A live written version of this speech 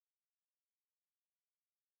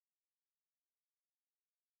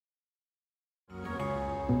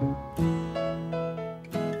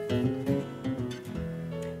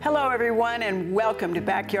Hello everyone and welcome to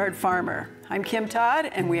Backyard Farmer. I'm Kim Todd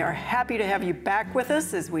and we are happy to have you back with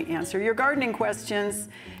us as we answer your gardening questions.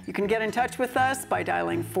 You can get in touch with us by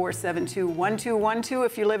dialing 472-1212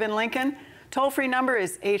 if you live in Lincoln. Toll-free number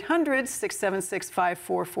is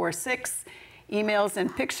 800-676-5446. Emails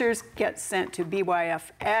and pictures get sent to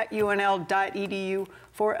byf@unl.edu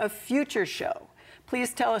for a future show.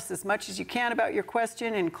 Please tell us as much as you can about your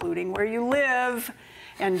question, including where you live.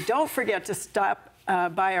 And don't forget to stop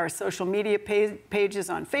by our social media pages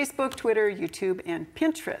on Facebook, Twitter, YouTube, and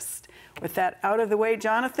Pinterest. With that out of the way,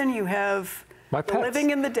 Jonathan, you have my pets.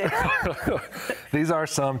 Living in the day. These are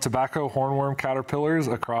some tobacco hornworm caterpillars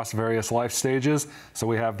across various life stages. So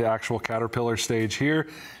we have the actual caterpillar stage here,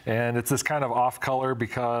 and it's this kind of off color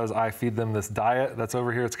because I feed them this diet that's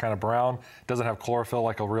over here. It's kind of brown. It doesn't have chlorophyll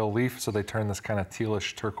like a real leaf, so they turn this kind of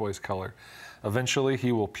tealish turquoise color. Eventually,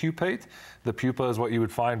 he will pupate. The pupa is what you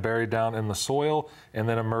would find buried down in the soil and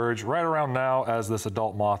then emerge right around now as this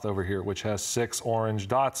adult moth over here, which has 6 orange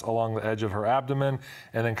dots along the edge of her abdomen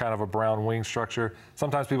and then kind of a brown wing structure.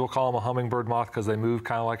 Sometimes people call them a hummingbird moth because they move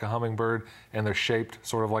kind of like a hummingbird and they're shaped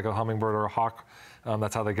sort of like a hummingbird or a hawk.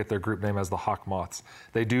 That's how they get their group name as the hawk moths.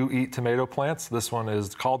 They do eat tomato plants. This one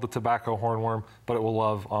is called the tobacco hornworm, but it will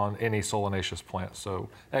love on any solanaceous plant. So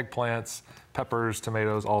eggplants, peppers,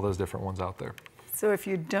 tomatoes, all those different ones out there. So if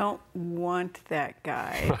you don't want that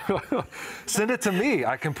guy, send it to me.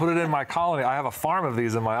 I can put it in my colony. I have a farm of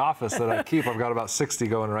these in my office that I keep. I've got about 60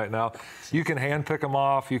 going right now. You can hand pick them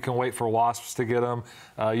off. You can wait for wasps to get them.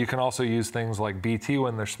 You can also use things like BT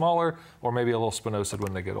when they're smaller, or maybe a little spinosad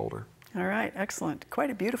when they get older. All right, excellent. Quite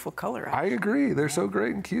a beautiful color. I agree. They're so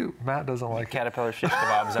great and cute. Matt doesn't like caterpillar shish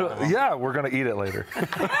kebabs. Yeah, we're going to eat it later.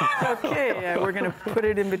 Okay, we're going to put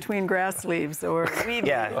it in between grass leaves or weed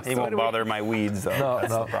leaves. He won't bother my weeds, though.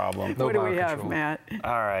 That's the problem. What do we have, Matt?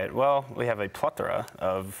 All right, well, we have a plethora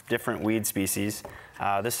of different weed species.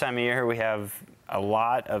 This time of year, we have a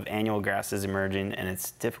lot of annual grasses emerging, and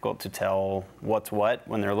it's difficult to tell what's what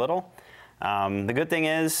when they're little. The good thing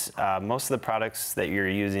is most of the products that you're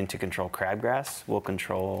using to control crabgrass will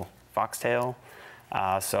control foxtail.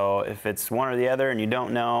 So if it's one or the other and you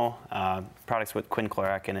don't know, products with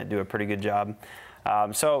quinclorac in it do a pretty good job.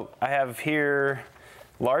 So I have here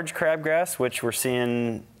large crabgrass, which we're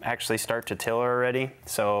seeing actually start to tiller already.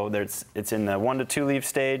 So it's in the 1 to 2 leaf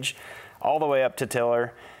stage all the way up to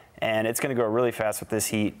tiller. And it's going to grow really fast with this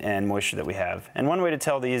heat and moisture that we have. And one way to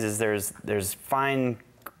tell these is there's fine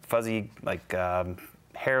fuzzy, like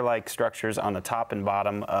hair-like structures on the top and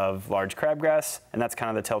bottom of large crabgrass, and that's kind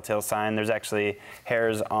of the telltale sign. There's actually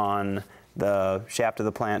hairs on the shaft of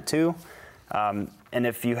the plant too. And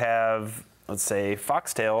if you have, let's say,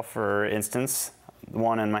 foxtail, for instance, the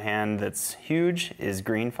one in my hand that's huge is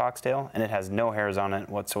green foxtail, and it has no hairs on it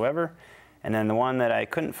whatsoever. And then the one that I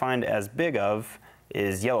couldn't find as big of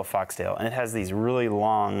is yellow foxtail, and it has these really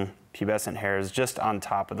long pubescent hairs just on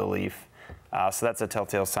top of the leaf. So that's a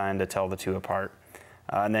telltale sign to tell the two apart.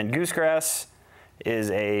 And then goosegrass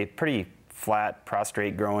is a pretty flat,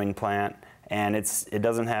 prostrate growing plant, and it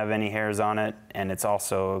doesn't have any hairs on it, and it's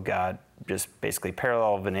also got just basically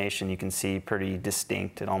parallel venation. You can see pretty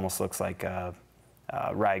distinct. It almost looks like a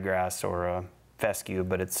ryegrass or a fescue,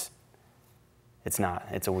 but it's not.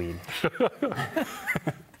 It's a weed.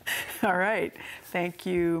 All right. Thank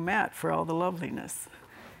you, Matt, for all the loveliness.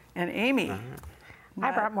 And Amy.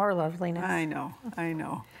 I brought more loveliness. I know, I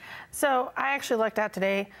know. So I actually looked out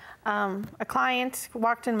today. A client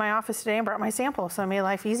walked in my office today and brought my sample, so it made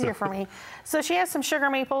life easier for me. So she has some sugar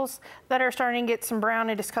maples that are starting to get some brown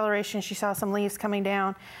and discoloration. She saw some leaves coming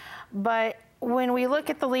down. But when we look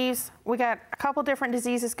at the leaves, we got a couple different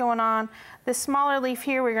diseases going on. This smaller leaf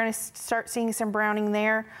here, we're going to start seeing some browning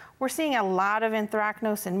there. We're seeing a lot of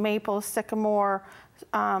anthracnose in maple, sycamore,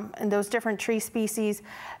 and those different tree species.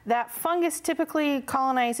 That fungus typically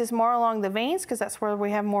colonizes more along the veins because that's where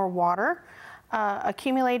we have more water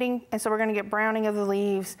accumulating, and so we're going to get browning of the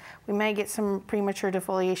leaves. We may get some premature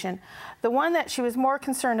defoliation. The one that she was more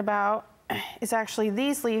concerned about is actually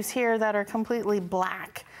these leaves here that are completely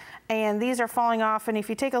black. And these are falling off, and if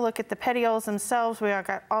you take a look at the petioles themselves, we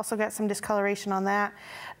also got some discoloration on that.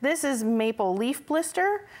 This is maple leaf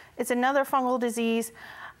blister. It's another fungal disease.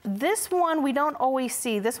 This one we don't always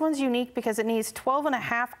see. This one's unique because it needs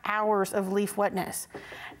 12.5 hours of leaf wetness.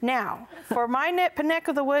 Now, for my neck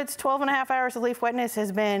of the woods, 12.5 hours of leaf wetness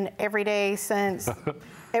has been every day since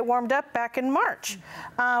it warmed up back in March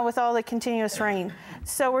with all the continuous rain.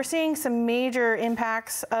 So we're seeing some major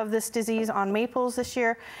impacts of this disease on maples this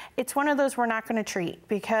year. It's one of those we're not going to treat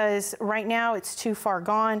because right now it's too far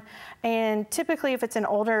gone. And typically if it's an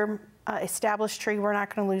older established tree, we're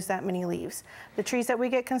not going to lose that many leaves. The trees that we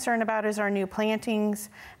get concerned about is our new plantings,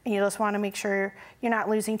 and you just want to make sure you're not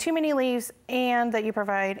losing too many leaves and that you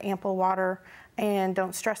provide ample water and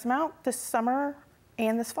don't stress them out this summer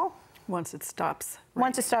and this fall. Once it stops raining.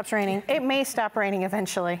 Once it stops raining. It may stop raining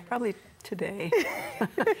eventually. Probably today,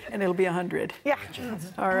 and it'll be 100. Yeah.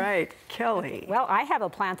 All right, Kelly. Well, I have a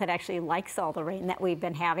plant that actually likes all the rain that we've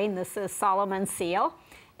been having. This is Solomon Seal.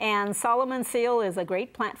 And Solomon Seal is a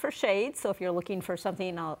great plant for shade, so if you're looking for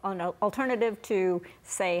something, an alternative to,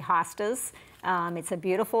 say, hostas, it's a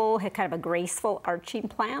beautiful, kind of a graceful arching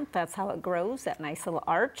plant. That's how it grows, that nice little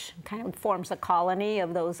arch. Kind of forms a colony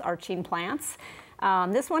of those arching plants.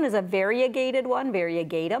 This one is a variegated one,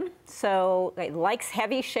 variegatum. So it likes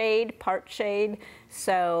heavy shade, part shade.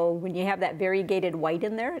 So when you have that variegated white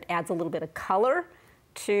in there, it adds a little bit of color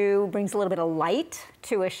brings a little bit of light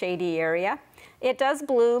to a shady area. It does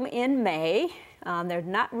bloom in May. They're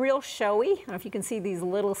not real showy. I don't know if you can see these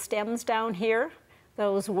little stems down here.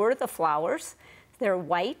 Those were the flowers. They're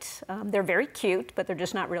white. They're very cute, but they're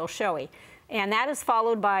just not real showy. And that is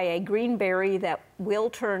followed by a green berry that will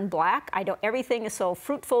turn black. Everything is so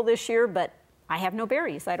fruitful this year, but I have no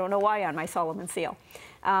berries. I don't know why on my Solomon Seal.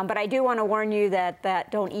 But I do want to warn you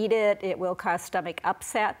that don't eat it. It will cause stomach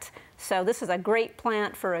upset. So this is a great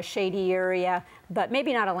plant for a shady area, but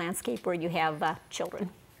maybe not a landscape where you have children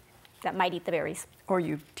that might eat the berries. Or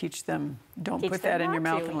you teach them, don't put that in your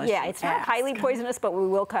mouth unless you Yeah, it's not highly poisonous, but we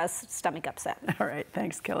will cause stomach upset. All right,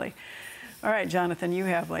 thanks, Kelly. All right, Jonathan, you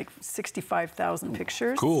have like 65,000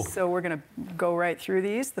 pictures. Cool. So we're going to go right through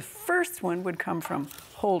these. The first one would come from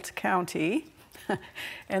Holt County.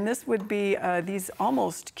 And this would be these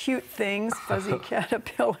almost cute things, fuzzy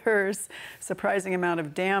caterpillars, surprising amount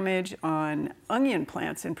of damage on onion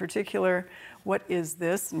plants in particular. What is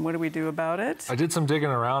this and what do we do about it? I did some digging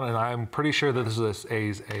around and I'm pretty sure that this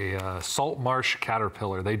is a salt marsh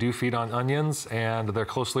caterpillar. They do feed on onions and they're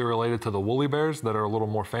closely related to the woolly bears that are a little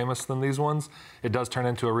more famous than these ones. It does turn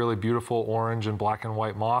into a really beautiful orange and black and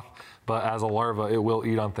white moth, but as a larva it will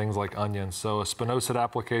eat on things like onions. So a spinosad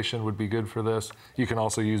application would be good for this. You can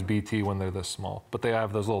also use BT when they're this small, but they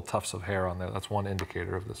have those little tufts of hair on there. That's one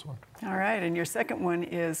indicator of this one. All right, and your second one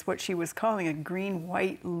is what she was calling a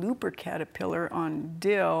green-white looper caterpillar on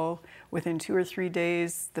dill. Within 2 or 3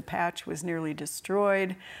 days, the patch was nearly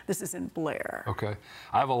destroyed. This is in Blair. Okay,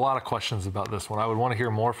 I have a lot of questions about this one. I would want to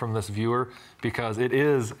hear more from this viewer because it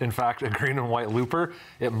is, in fact, a green and white looper.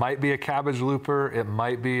 It might be a cabbage looper. It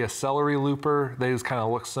might be a celery looper. They just kind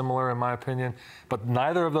of look similar in my opinion, but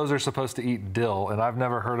neither of those are supposed to eat dill, and I've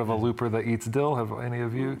never heard of a looper that eats dill. Have any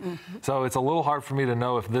of you? So it's a little hard for me to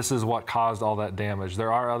know if this is what caused all that damage.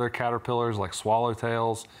 There are other caterpillars like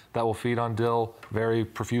swallowtails that will feed on dill very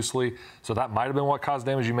profusely. So that might have been what caused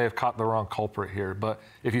damage. You may have caught the wrong culprit here. But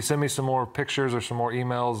if you send me some more pictures or some more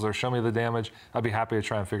emails or show me the damage, I'd be happy to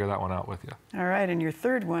try and figure that one out with you. All right, and your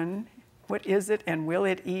third one, what is it and will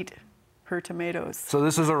it eat her tomatoes? So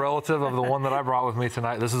this is a relative of the one that I brought with me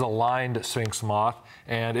tonight. This is a lined sphinx moth,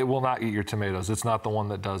 and it will not eat your tomatoes. It's not the one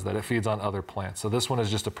that does that. It feeds on other plants. So this one is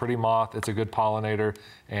just a pretty moth. It's a good pollinator,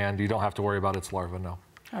 and you don't have to worry about its larva, no.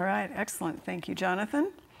 All right, excellent. Thank you,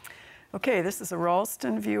 Jonathan. Okay, this is a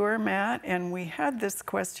Ralston viewer, Matt, and we had this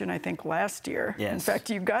question, I think, last year. Yes. In fact,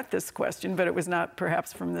 you got this question, but it was not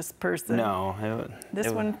perhaps from this person. No.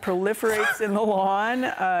 This one proliferates in the lawn,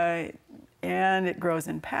 and it grows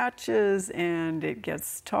in patches, and it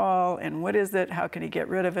gets tall. And what is it? How can he get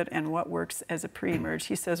rid of it? And what works as a pre-emerge?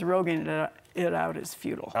 He says roguing it out is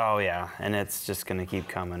futile. Oh, yeah, and it's just going to keep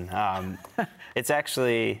coming. It's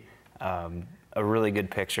actually a really good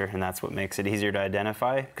picture, and that's what makes it easier to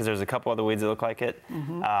identify, because there's a couple other weeds that look like it.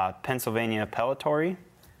 Pennsylvania pellitory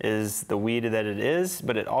is the weed that it is,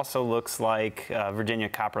 but it also looks like Virginia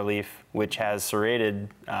copperleaf, which has serrated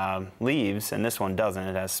leaves, and this one doesn't.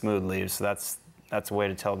 It has smooth leaves, so that's a way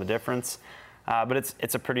to tell the difference. But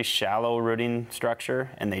it's a pretty shallow rooting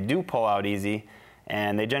structure, and they do pull out easy,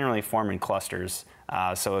 and they generally form in clusters.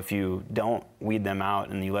 So if you don't weed them out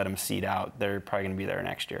and you let them seed out, they're probably going to be there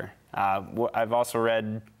next year. I've also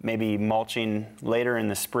read maybe mulching later in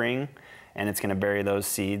the spring, and it's going to bury those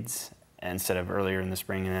seeds instead of earlier in the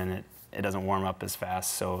spring, and then it doesn't warm up as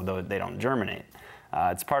fast, so they don't germinate.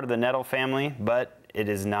 It's part of the nettle family, but it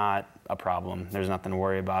is not a problem. There's nothing to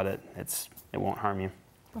worry about it. It won't harm you.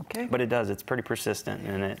 Okay. But it does. It's pretty persistent,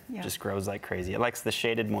 and it Yeah. just grows like crazy. It likes the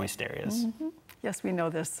shaded, moist areas. Yes, we know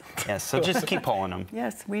this. Yes, so just keep pulling them.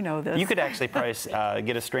 Yes, we know this. You could actually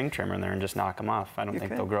get a string trimmer in there and just knock them off. I don't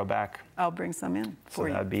think could. they'll grow back. I'll bring some in for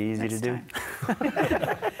you. That'd be easy to do.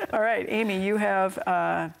 All right, Amy, you have,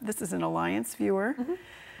 this is an Alliance viewer.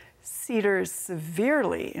 Cedar is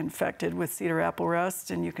severely infected with cedar apple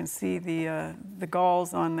rust, and you can see the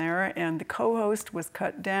galls on there, and the co-host was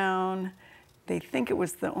cut down. They think it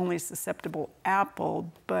was the only susceptible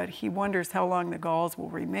apple, but he wonders how long the galls will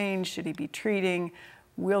remain. Should he be treating?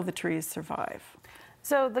 Will the trees survive?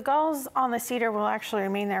 So the galls on the cedar will actually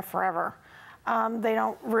remain there forever. They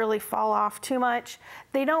don't really fall off too much.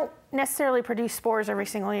 They don't necessarily produce spores every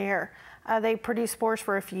single year. They produce spores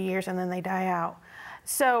for a few years and then they die out.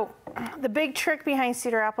 So the big trick behind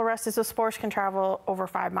cedar apple rust is the spores can travel over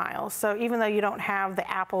 5 miles. So even though you don't have the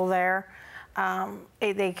apple there,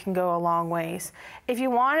 they can go a long ways. If you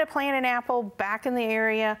want to plant an apple back in the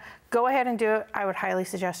area, go ahead and do it. I would highly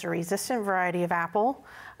suggest a resistant variety of apple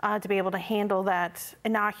to be able to handle that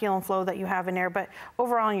inoculum flow that you have in there. But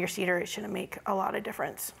overall in your cedar, it shouldn't make a lot of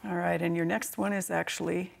difference. All right, and your next one is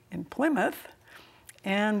actually in Plymouth.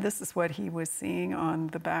 And this is what he was seeing on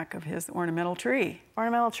the back of his ornamental tree.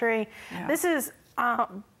 Ornamental tree. Yeah. This is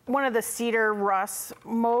one of the cedar rusts.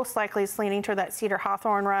 Most likely it's leaning toward that cedar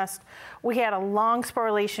hawthorn rust. We had a long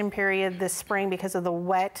sporulation period this spring because of the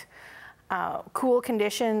wet, cool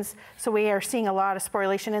conditions. So we are seeing a lot of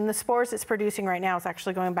sporulation, and the spores it's producing right now is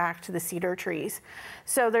actually going back to the cedar trees.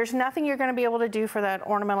 So there's nothing you're going to be able to do for that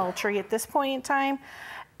ornamental tree at this point in time.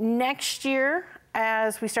 Next year,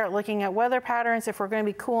 as we start looking at weather patterns, if we're going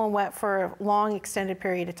to be cool and wet for a long extended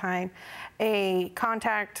period of time, a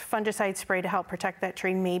contact fungicide spray to help protect that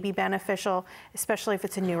tree may be beneficial, especially if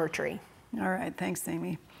it's a newer tree. All right, thanks,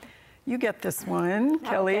 Amy. You get this one,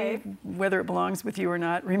 Kelly. Okay. Whether it belongs with you or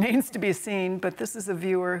not remains to be seen, but this is a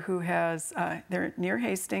viewer who has, they're near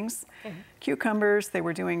Hastings, cucumbers. They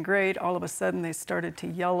were doing great. All of a sudden they started to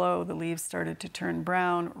yellow. The leaves started to turn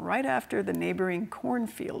brown right after the neighboring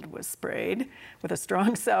cornfield was sprayed with a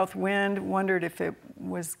strong south wind. Wondered if it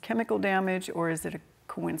was chemical damage or is it a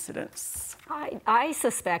coincidence? I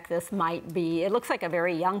suspect this might be, it looks like a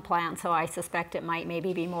very young plant, so I suspect it might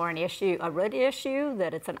maybe be more a root issue,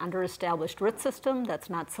 that it's an underestablished root system that's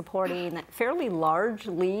not supporting fairly large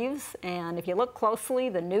leaves. And if you look closely,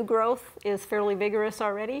 the new growth is fairly vigorous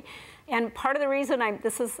already. And part of the reason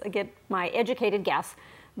this is, again, my educated guess,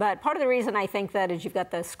 but part of the reason I think that is you've got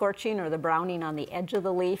the scorching or the browning on the edge of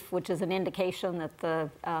the leaf, which is an indication that the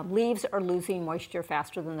leaves are losing moisture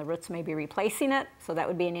faster than the roots may be replacing it. So that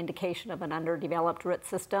would be an indication of an underdeveloped root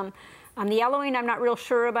system. The yellowing, I'm not real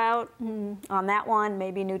sure about on that one,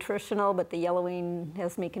 maybe nutritional, but the yellowing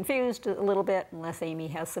has me confused a little bit, unless Amy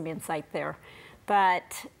has some insight there.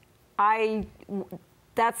 But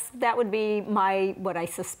that would be what I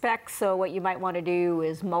suspect. So what you might want to do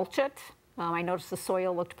is mulch it. I noticed the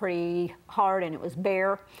soil looked pretty hard and it was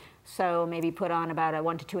bare, so maybe put on about a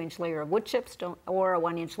 1 to 2 inch layer of wood chips or a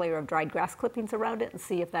 1 inch layer of dried grass clippings around it and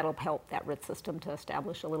see if that'll help that root system to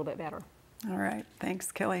establish a little bit better. All right,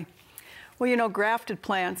 thanks, Kelly. Well, you know, grafted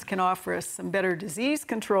plants can offer us some better disease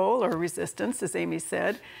control or resistance, as Amy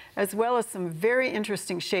said, as well as some very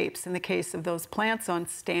interesting shapes in the case of those plants on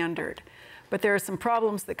standard. But there are some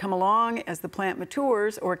problems that come along as the plant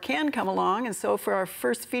matures or can come along, and so for our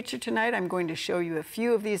first feature tonight, I'm going to show you a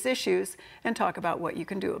few of these issues and talk about what you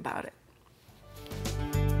can do about it.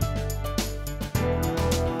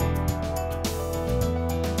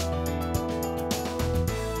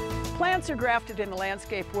 Plants are grafted in the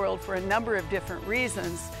landscape world for a number of different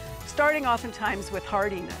reasons, starting oftentimes with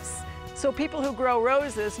hardiness. So people who grow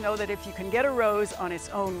roses know that if you can get a rose on its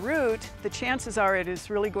own root, the chances are it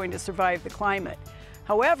is really going to survive the climate.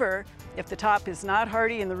 However, if the top is not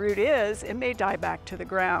hardy and the root is, it may die back to the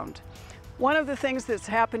ground. One of the things that's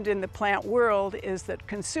happened in the plant world is that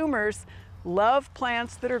consumers love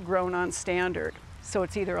plants that are grown on standard. So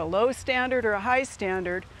it's either a low standard or a high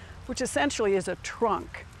standard, which essentially is a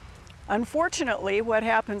trunk. Unfortunately, what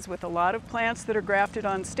happens with a lot of plants that are grafted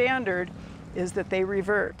on standard is that they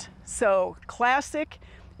revert. So classic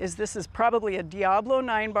this is probably a Diablo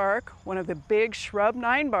 9-bark, one of the big shrub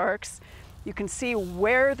 9-barks. You can see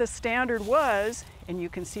where the standard was, and you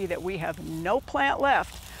can see that we have no plant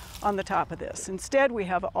left on the top of this. Instead, we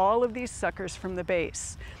have all of these suckers from the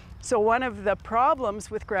base. So one of the problems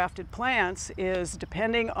with grafted plants is,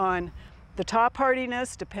 depending on the top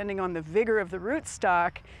hardiness, depending on the vigor of the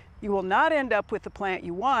rootstock, you will not end up with the plant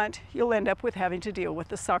you want. You'll end up with having to deal with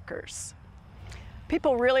the suckers.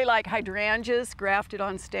 People really like hydrangeas grafted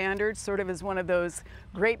on standard, sort of as one of those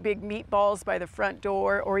great big meatballs by the front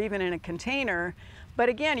door or even in a container. But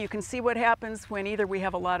again, you can see what happens when either we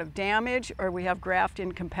have a lot of damage or we have graft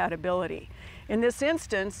incompatibility. In this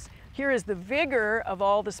instance, here is the vigor of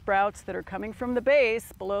all the sprouts that are coming from the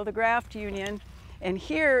base below the graft union, and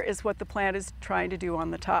here is what the plant is trying to do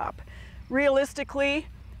on the top. Realistically,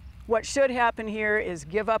 what should happen here is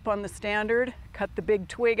give up on the standard, cut the big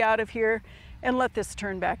twig out of here, and let this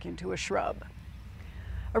turn back into a shrub.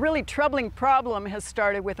 A really troubling problem has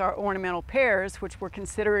started with our ornamental pears, which were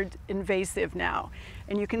considered invasive now.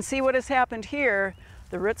 And you can see what has happened here.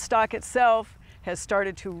 The rootstock itself has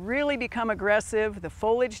started to really become aggressive. The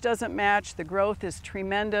foliage doesn't match. The growth is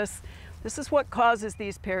tremendous. This is what causes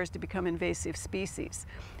these pears to become invasive species.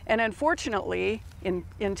 And unfortunately,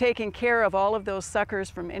 in taking care of all of those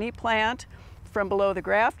suckers from any plant from below the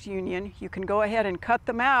graft union, you can go ahead and cut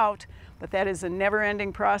them out, but that is a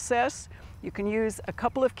never-ending process. You can use a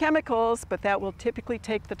couple of chemicals, but that will typically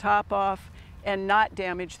take the top off and not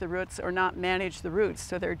damage the roots or not manage the roots,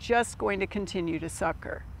 so they're just going to continue to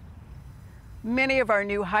sucker. Many of our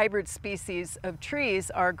new hybrid species of trees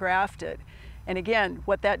are grafted. And again,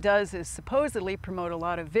 what that does is supposedly promote a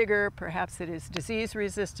lot of vigor. Perhaps it is disease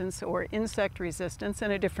resistance or insect resistance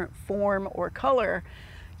in a different form or color.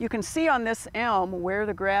 You can see on this elm where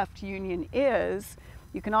the graft union is.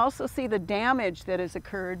 You can also see the damage that has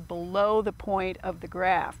occurred below the point of the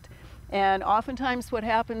graft. And oftentimes what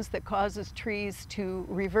happens that causes trees to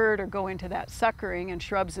revert or go into that suckering, and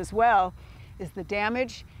shrubs as well, is the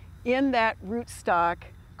damage in that rootstock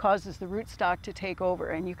causes the rootstock to take over.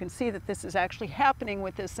 And you can see that this is actually happening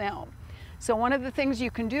with this elm. So one of the things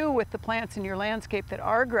you can do with the plants in your landscape that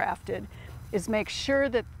are grafted is make sure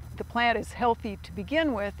that the plant is healthy to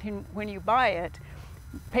begin with when you buy it.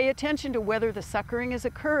 Pay attention to whether the suckering is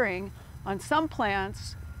occurring. On some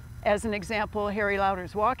plants, as an example, Harry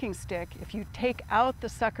Lauder's walking stick, if you take out the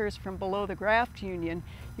suckers from below the graft union,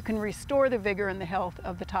 you can restore the vigor and the health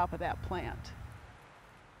of the top of that plant.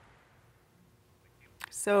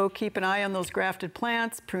 So keep an eye on those grafted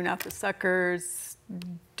plants, prune out the suckers.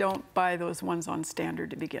 Don't buy those ones on standard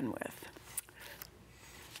to begin with.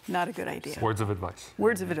 Not a good idea. Words of advice.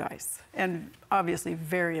 Words of advice, and obviously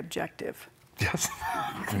very objective. Yes.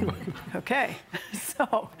 Okay,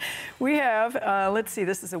 so we have, let's see,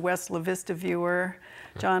 this is a West La Vista viewer.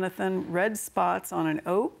 Jonathan, red spots on an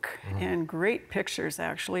oak, and great pictures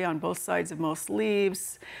actually on both sides of most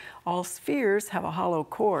leaves. All spheres have a hollow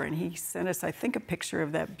core, and he sent us, I think, a picture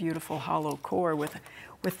of that beautiful hollow core with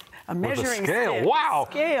a measuring scale. stick. Wow.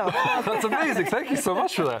 Scale. That's amazing. Thank you so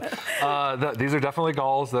much for that. These are definitely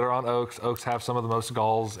galls that are on oaks. Oaks have some of the most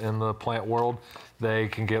galls in the plant world. They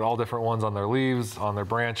can get all different ones on their leaves, on their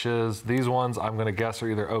branches. These ones, I'm going to guess,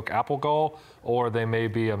 are either oak apple gall or they may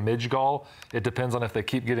be a midge gall. It depends on if they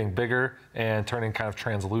keep getting bigger and turning kind of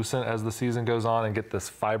translucent as the season goes on and get this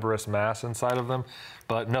fibrous mass inside of them.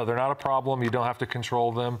 But no, they're not a problem. You don't have to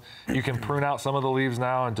control them. You can prune out some of the leaves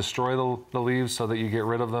now and destroy the leaves so that you get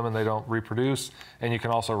rid of them and they don't reproduce. And you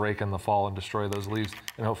can also rake in the fall and destroy those leaves.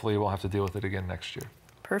 And hopefully you won't have to deal with it again next year.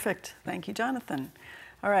 Perfect. Thank you, Jonathan.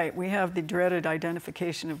 All right, we have the dreaded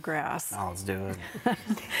identification of grass. Oh, let's do it.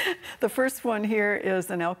 The first one here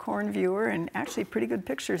is an Elkhorn viewer, and actually pretty good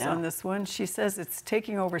pictures on this one. She says it's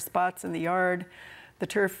taking over spots in the yard. The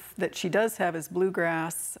turf that she does have is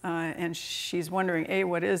bluegrass, and she's wondering, A,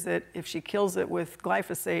 what is it? If she kills it with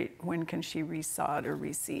glyphosate, when can she resod or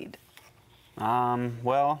reseed?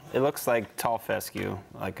 Well, it looks like tall fescue,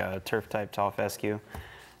 like a turf-type tall fescue.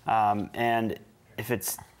 And if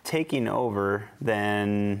it's taking over,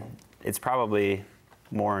 then it's probably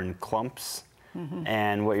more in clumps.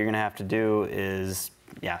 And what you're going to have to do is,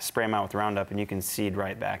 spray them out with Roundup, and you can seed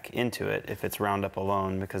right back into it if it's Roundup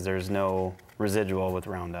alone, because there's no residual with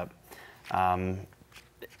Roundup.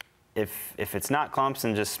 If it's not clumps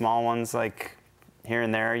and just small ones like here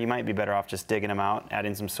and there, you might be better off just digging them out,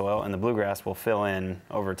 adding some soil, and the bluegrass will fill in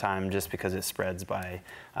over time just because it spreads by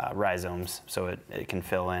rhizomes, so it can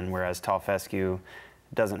fill in, whereas tall fescue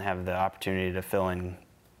doesn't have the opportunity to fill in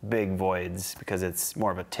big voids because it's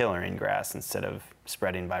more of a tillering grass instead of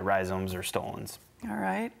spreading by rhizomes or stolons. All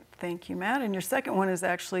right, thank you, Matt. And your second one is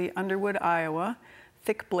actually Underwood, Iowa,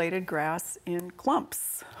 thick-bladed grass in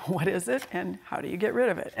clumps. What is it, and how do you get rid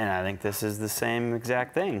of it? And I think this is the same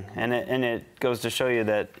exact thing. And it goes to show you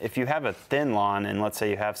that if you have a thin lawn, and let's say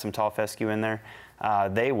you have some tall fescue in there,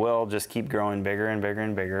 they will just keep growing bigger and bigger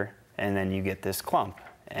and bigger, and then you get this clump.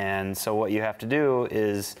 And so what you have to do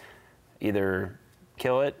is either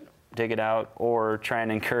kill it, dig it out, or try and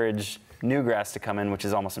encourage new grass to come in, which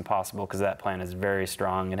is almost impossible because that plant is very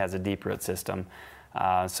strong. It has a deep root system.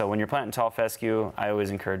 So when you're planting tall fescue, I always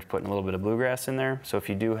encourage putting a little bit of bluegrass in there. So if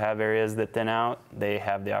you do have areas that thin out, they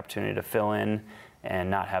have the opportunity to fill in and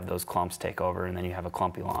not have those clumps take over, and then you have a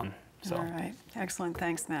clumpy lawn. So. All right, excellent,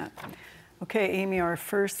 thanks, Matt. Okay, Amy, our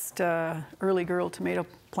first early girl tomato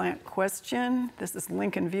plant question. This is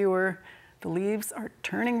Lincoln Viewer. The leaves are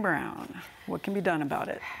turning brown. What can be done about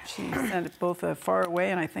it? She sent both a far away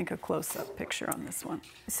and I think a close-up picture on this one.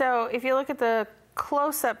 So if you look at the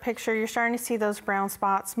close-up picture, you're starting to see those brown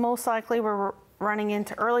spots. Most likely we're running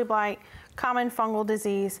into early blight, common fungal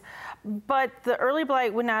disease, but the early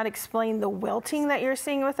blight would not explain the wilting that you're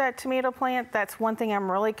seeing with that tomato plant. That's one thing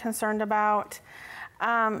I'm really concerned about,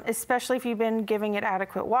 especially if you've been giving it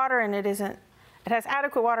adequate water and it has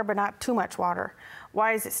adequate water but not too much water.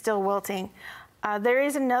 Why is it still wilting? There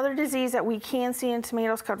is another disease that we can see in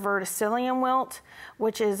tomatoes called verticillium wilt,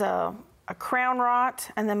 which is a crown rot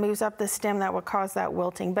and then moves up the stem that would cause that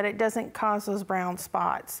wilting, but it doesn't cause those brown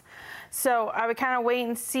spots. So I would kind of wait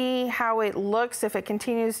and see how it looks if it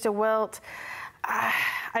continues to wilt.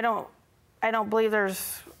 I don't believe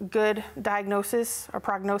there's good diagnosis or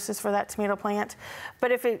prognosis for that tomato plant, but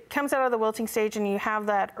if it comes out of the wilting stage and you have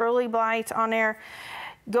that early blight on there,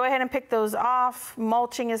 go ahead and pick those off,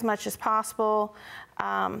 mulching as much as possible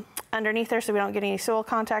underneath there so we don't get any soil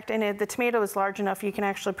contact. And if the tomato is large enough, you can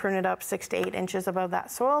actually prune it up 6 to 8 inches above that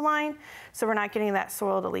soil line, so we're not getting that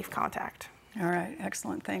soil to leaf contact. All right,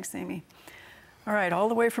 excellent, thanks, Amy. All right, all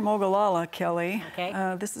the way from Ogallala, Kelly.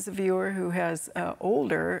 Okay. This is a viewer who has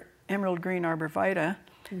older emerald green arborvitae,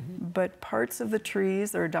 but parts of the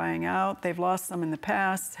trees are dying out. They've lost some in the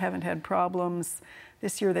past, haven't had problems.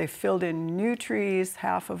 This year they filled in new trees,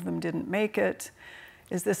 half of them didn't make it.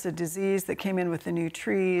 Is this a disease that came in with the new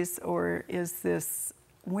trees, or is this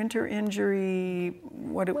winter injury?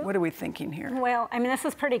 What are we thinking here? Well, I mean, this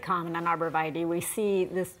is pretty common on arborvitae. We see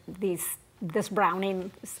this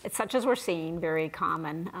browning, such as we're seeing, very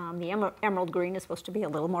common. The emerald green is supposed to be a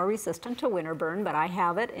little more resistant to winter burn, but I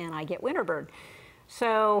have it and I get winter burn.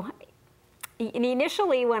 So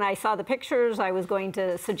initially, when I saw the pictures, I was going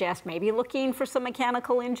to suggest maybe looking for some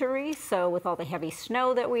mechanical injury. So with all the heavy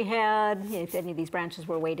snow that we had, if any of these branches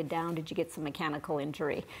were weighted down, did you get some mechanical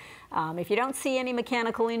injury? If you don't see any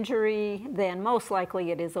mechanical injury, then most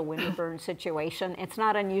likely it is a winter burn situation. It's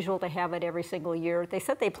not unusual to have it every single year. They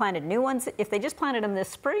said they planted new ones. If they just planted them this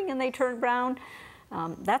spring and they turned brown,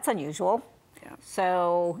 that's unusual. Yeah.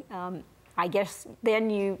 So I guess then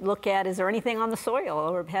you look at, is there anything on the soil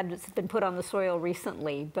or has been put on the soil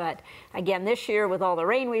recently? But again, this year with all the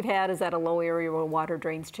rain we've had, is that a low area where water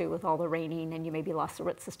drains to with all the raining, and you maybe lost the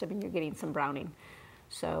root system and you're getting some browning.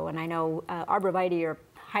 So, and I know arborvitae are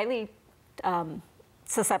highly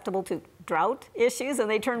susceptible to drought issues and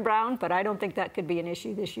they turn brown, but I don't think that could be an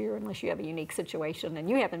issue this year unless you have a unique situation and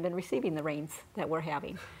you haven't been receiving the rains that we're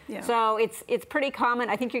having. Yeah. So it's pretty common.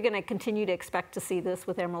 I think you're going to continue to expect to see this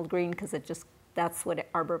with emerald green because that's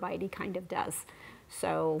what arborvitae kind of does.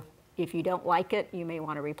 So if you don't like it, you may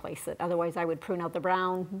want to replace it. Otherwise, I would prune out the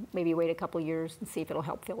brown, maybe wait a couple years and see if it'll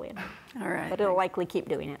help fill in. All right. But it'll likely keep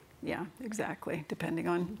doing it. Yeah, exactly, depending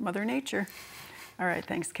on Mother Nature. All right,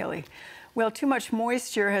 thanks, Kelly. Well, too much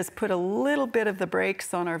moisture has put a little bit of the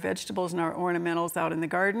brakes on our vegetables and our ornamentals out in the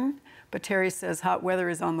garden, but Terry says hot weather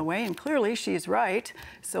is on the way, and clearly she's right.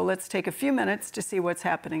 So let's take a few minutes to see what's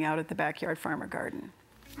happening out at the Backyard Farmer Garden.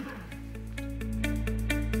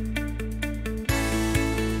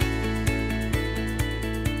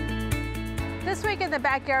 This week in the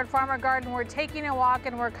Backyard Farmer Garden, we're taking a walk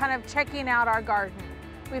and we're kind of checking out our garden.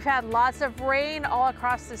 We've had lots of rain all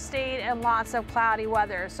across the state and lots of cloudy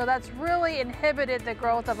weather, so that's really inhibited the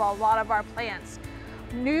growth of a lot of our plants.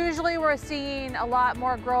 Usually we're seeing a lot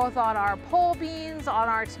more growth on our pole beans, on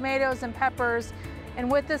our tomatoes and peppers, and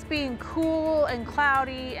with this being cool and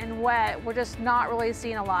cloudy and wet, we're just not really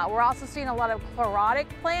seeing a lot. We're also seeing a lot of chlorotic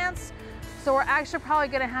plants, so we're actually probably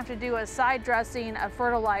going to have to do a side dressing of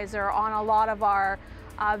fertilizer on a lot of our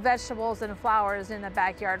vegetables and flowers in the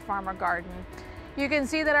Backyard Farmer Garden. You can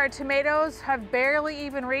see that our tomatoes have barely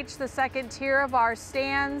even reached the second tier of our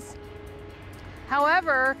stands.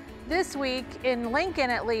 However, this week in Lincoln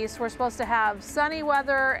at least, we're supposed to have sunny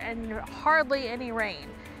weather and hardly any rain.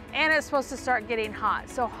 And it's supposed to start getting hot.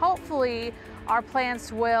 So hopefully our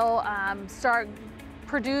plants will start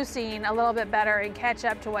producing a little bit better and catch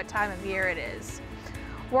up to what time of year it is.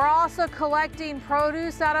 We're also collecting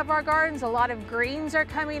produce out of our gardens. A lot of greens are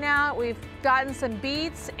coming out. We've gotten some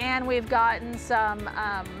beets and we've gotten some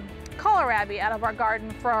kohlrabi out of our garden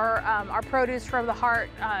for our produce from the Heart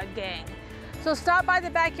gang. So stop by the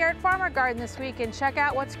Backyard Farmer Garden this week and check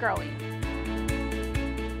out what's growing.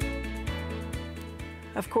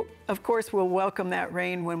 Of course, we'll welcome that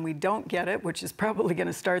rain when we don't get it, which is probably going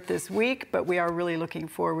to start this week, but we are really looking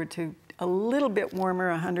forward to a little bit warmer.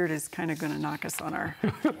 100 is kind of going to knock us on our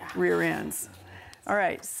rear ends. All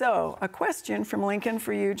right, so a question from Lincoln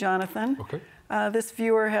for you, Jonathan. Okay. This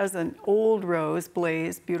viewer has an old rose,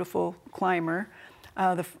 Blaze, beautiful climber.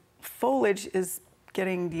 The foliage is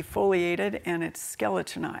getting defoliated and it's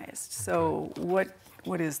skeletonized. So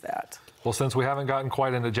what is that? Well, since we haven't gotten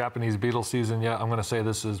quite into Japanese beetle season yet, I'm going to say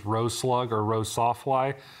this is rose slug or rose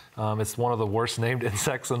sawfly. It's one of the worst named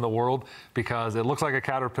insects in the world because it looks like a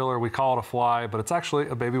caterpillar. We call it a fly, but it's actually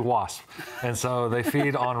a baby wasp. And so they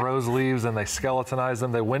feed on rose leaves and they skeletonize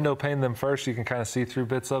them. They window pane them first. You can kind of see through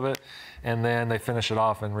bits of it. And then they finish it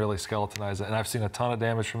off and really skeletonize it. And I've seen a ton of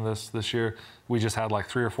damage from this year. We just had like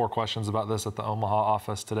 3 or 4 questions about this at the Omaha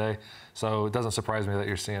office today. So it doesn't surprise me that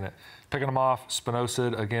you're seeing it. Picking them off,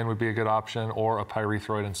 spinosad, again, would be a good option, or a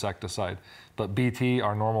pyrethroid insecticide. But BT,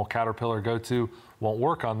 our normal caterpillar go-to, won't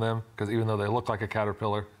work on them because even though they look like a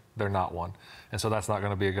caterpillar, they're not one. And so that's not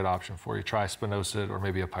going to be a good option for you. Try spinosad or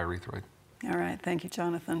maybe a pyrethroid. All right, thank you,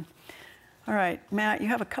 Jonathan. All right, Matt, you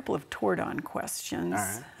have a couple of Tordon questions.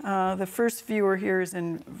 All right. The first viewer here is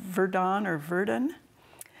in Verdun,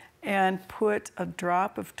 and put a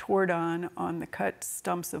drop of Tordon on the cut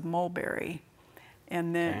stumps of mulberry,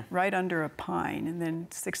 and then right under a pine. And then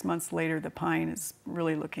 6 months later, the pine is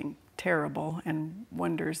really looking terrible and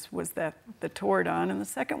wonders, was that the Tordon? And the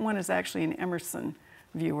second one is actually an Emerson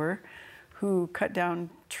viewer who cut down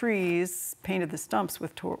trees, painted the stumps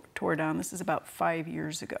with Tordon. This is about 5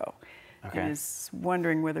 years ago. Okay. And is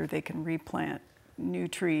wondering whether they can replant new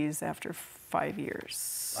trees after 5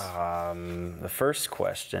 years. The first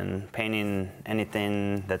question, painting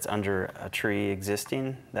anything that's under a tree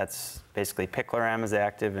existing, that's basically picloram is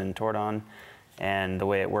active in Tordon. And the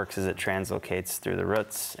way it works is it translocates through the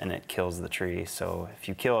roots and it kills the tree. So if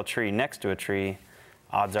you kill a tree next to a tree,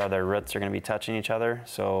 odds are their roots are going to be touching each other.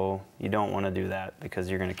 So you don't want to do that because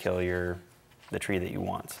you're going to kill the tree that you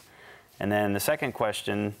want. And then the second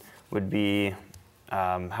question would be,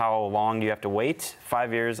 how long do you have to wait?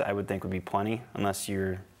 5 years, I would think, would be plenty, unless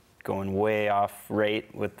you're going way off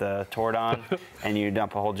rate with the Tordon and you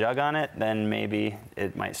dump a whole jug on it, then maybe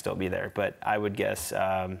it might still be there. But I would guess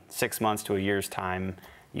 6 months to a year's time,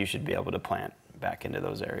 you should be able to plant back into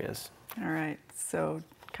those areas. All right, so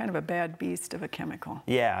kind of a bad beast of a chemical.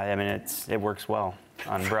 Yeah, I mean, it works well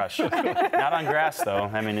on brush. Not on grass, though.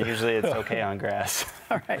 I mean, usually it's okay on grass.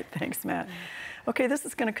 All right, thanks, Matt. Okay, this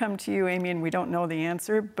is going to come to you, Amy, and we don't know the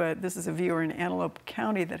answer, but this is a viewer in Antelope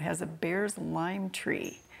County that has a Bear's lime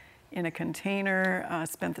tree in a container,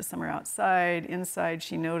 spent the summer outside. Inside,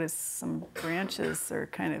 she noticed some branches are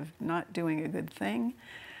kind of not doing a good thing.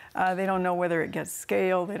 They don't know whether it gets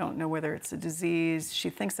scale. They don't know whether it's a disease. She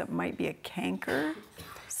thinks it might be a canker.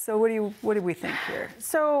 So what do we think here?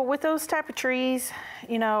 So with those type of trees,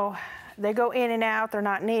 you know, they go in and out. They're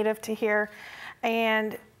not native to here.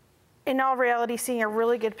 And in all reality, seeing a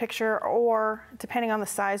really good picture, or depending on the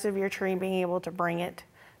size of your tree, being able to bring it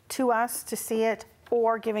to us to see it,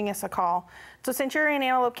 or giving us a call. So since you're in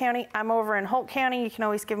Antelope County, I'm over in Holt County. You can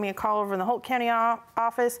always give me a call over in the Holt County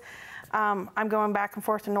office. I'm going back and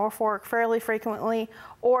forth to Norfolk fairly frequently.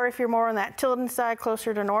 Or if you're more on that Tilden side,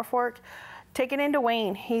 closer to Norfolk, take it into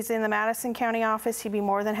Wayne. He's in the Madison County office. He'd be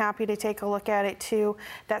more than happy to take a look at it too.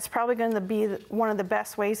 That's probably going to be one of the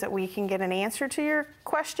best ways that we can get an answer to your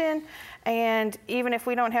question. And even if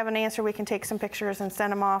we don't have an answer, we can take some pictures and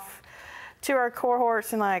send them off to our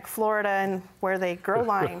cohorts in like Florida and where they grow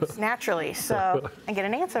limes naturally, so, and get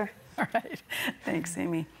an answer. All right, thanks,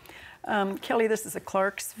 Amy. Kelly, this is a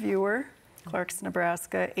Clark's viewer, Clark's,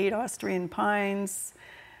 Nebraska, 8 Austrian pines.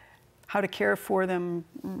 How to care for them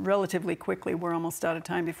relatively quickly. We're almost out of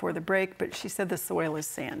time before the break, but she said the soil is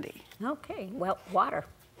sandy. Okay, well, water.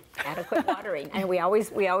 Adequate watering. And we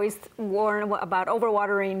always warn about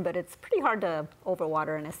overwatering, but it's pretty hard to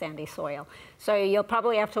overwater in a sandy soil. So you'll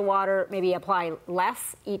probably have to water, maybe apply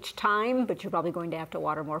less each time, but you're probably going to have to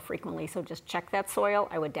water more frequently. So just check that soil.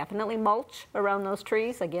 I would definitely mulch around those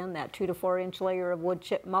trees. Again, that 2 to 4 inch layer of wood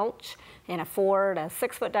chip mulch, and a 4 to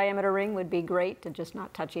 6 foot diameter ring would be great, and just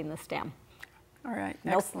not touching the stem. All right,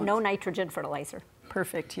 no nitrogen fertilizer.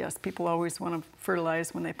 Perfect, yes. People always want to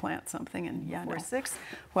fertilize when they plant something, and yeah, 4-6.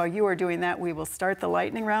 While you are doing that, we will start the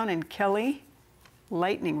lightning round. And Kelly,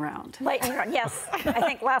 lightning round. Lightning round, yes. I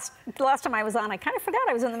think last time I was on, I kind of forgot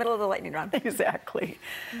I was in the middle of the lightning round. Exactly.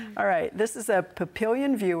 All right, this is a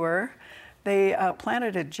Papillion viewer. They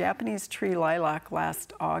planted a Japanese tree lilac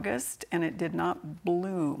last August, and it did not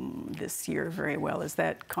bloom this year very well. Is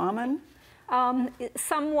that common?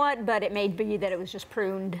 Somewhat, but it may be that it was just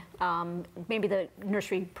pruned. Maybe the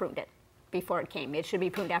nursery pruned it before it came. It should be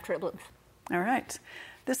pruned after it blooms. All right.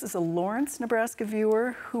 This is a Lawrence, Nebraska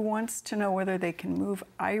viewer who wants to know whether they can move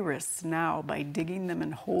iris now by digging them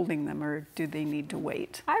and holding them, or do they need to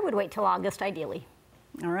wait? I would wait till August, ideally.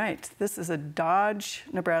 All right. This is a Dodge,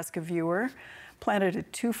 Nebraska viewer. Planted a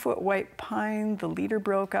 2-foot white pine. The leader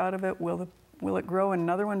broke out of it. Will it grow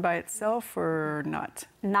another one by itself or not?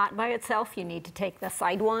 Not by itself. You need to take the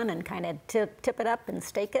side one and kind of tip it up and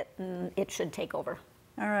stake it, and it should take over.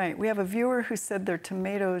 All right, we have a viewer who said their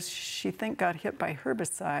tomatoes she think got hit by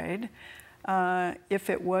herbicide. If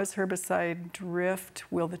it was herbicide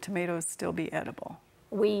drift, will the tomatoes still be edible?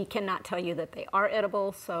 We cannot tell you that they are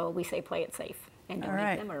edible, so we say play it safe and don't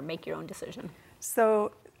right. eat them or make your own decision.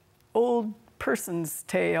 So, old person's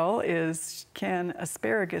tale is, can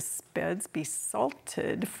asparagus beds be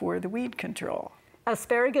salted for the weed control?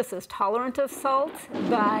 Asparagus is tolerant of salt,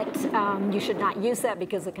 but you should not use that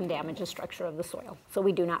because it can damage the structure of the soil. So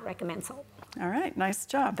we do not recommend salt. All right, nice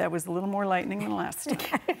job. That was a little more lightning than last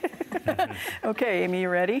time. Okay, Amy, you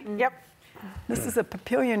ready? Yep. This is a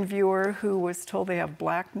Papillion viewer who was told they have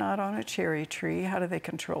black knot on a cherry tree. How do they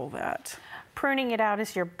control that? Pruning it out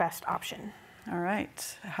is your best option. All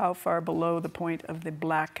right. How far below the point of the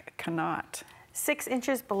black knot? 6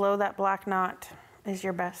 inches below that black knot is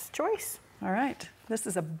your best choice. All right. This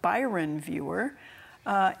is a Byron viewer.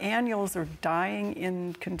 Annuals are dying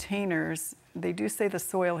in containers. They do say the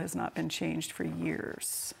soil has not been changed for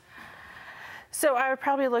years. So I would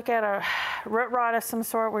probably look at a root rot of some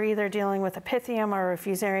sort. We're either dealing with a Pythium or a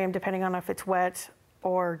Fusarium, depending on if it's wet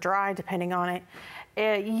or dry, depending on it.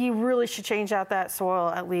 You really should change out that soil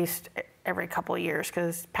at least every couple of years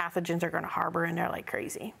because pathogens are going to harbor in there like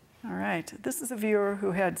crazy. All right. This is a viewer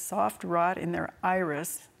who had soft rot in their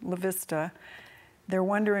iris, La Vista. They're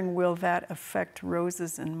wondering, will that affect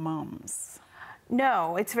roses and mums?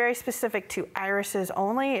 No, it's very specific to irises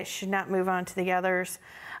only. It should not move on to the others.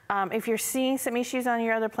 If you're seeing some issues on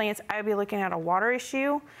your other plants, I'd be looking at a water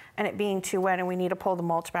issue and it being too wet, and we need to pull the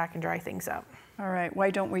mulch back and dry things up. All right.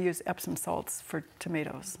 Why don't we use Epsom salts for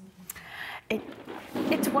tomatoes?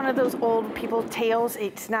 It's one of those old people tales.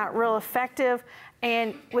 It's not real effective.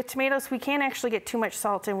 And with tomatoes, we can't actually get too much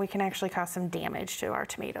salt and we can actually cause some damage to our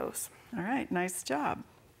tomatoes. All right. Nice job.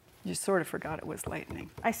 You sort of forgot it was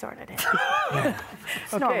lightning. I sorted it.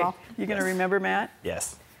 It's okay. normal. You going to remember, Matt?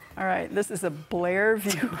 Yes. All right. This is a Blair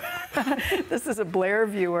viewer. This is a Blair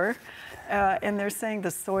viewer. And they're saying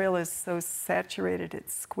the soil is so saturated it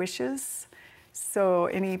squishes. So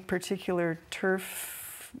any particular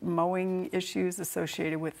turf mowing issues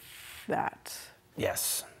associated with that?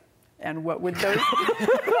 Yes. And what would those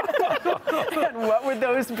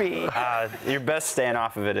be? You're best staying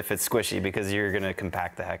off of it if it's squishy because you're going to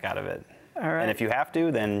compact the heck out of it. All right. And if you have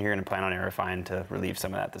to, then you're going to plan on aerifying to relieve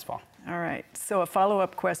some of that this fall. All right. So a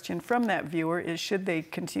follow-up question from that viewer is, should they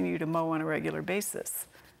continue to mow on a regular basis?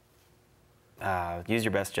 Use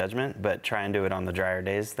your best judgment, but try and do it on the drier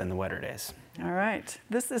days than the wetter days. All right.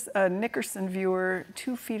 This is a Nickerson viewer.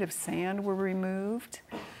 2 feet of sand were removed.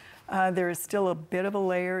 There is still a bit of a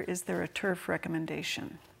layer. Is there a turf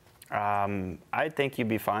recommendation? I think you'd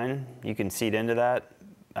be fine. You can seed into that.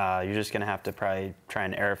 You're just going to have to probably try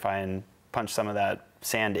and aerify and punch some of that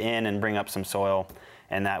sand in and bring up some soil,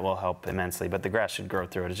 and that will help immensely. But the grass should grow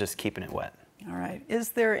through it. It's just keeping it wet. All right. Is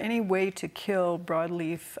there any way to kill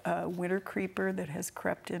broadleaf winter creeper that has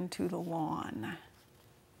crept into the lawn?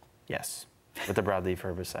 Yes, with the broadleaf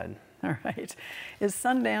herbicide. All right. Is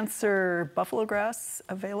Sundancer buffalo grass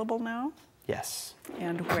available now? Yes.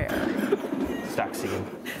 And where? Stock seed.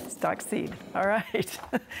 Stock seed. All right.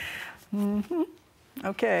 Mm-hmm.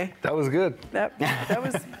 Okay. That was good. That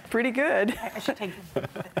was pretty good. I should take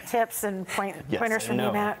tips and pointers from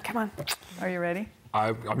you, Matt. Come on. Are you ready?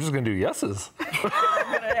 I'm just going to do yeses. I'm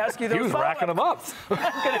going to ask you those. He was racking them up. I'm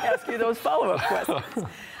going to ask you those follow-up questions.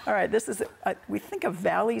 All right. This is we think of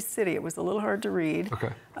Valley City. It was a little hard to read.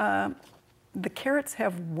 Okay. The carrots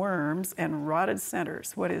have worms and rotted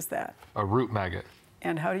centers. What is that? A root maggot.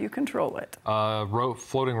 And how do you control it?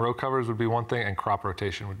 Floating row covers would be one thing, and crop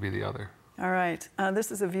rotation would be the other. All right.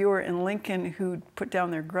 This is a viewer in Lincoln who put down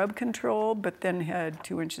their grub control, but then had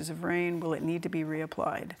 2 inches of rain. Will it need to be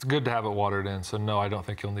reapplied? It's good to have it watered in, so no, I don't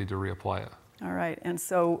think you'll need to reapply it. All right. And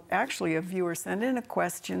so actually a viewer sent in a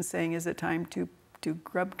question saying, is it time to do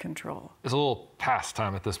grub control? It's a little past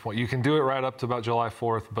time at this point. You can do it right up to about July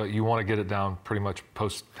 4th, but you want to get it down pretty much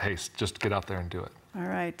post-haste. Just get out there and do it. All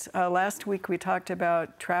right. Last week we talked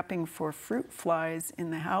about trapping for fruit flies in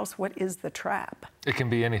the house. What is the trap? It can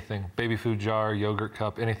be anything. Baby food jar, yogurt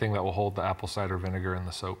cup, anything that will hold the apple cider vinegar and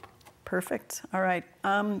the soap. Perfect. All right.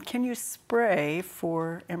 Can you spray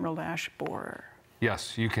for emerald ash borer?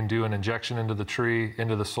 Yes, you can do an injection into the tree,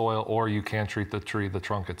 into the soil, or you can treat the tree, the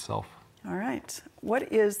trunk itself. All right.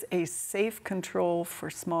 What is a safe control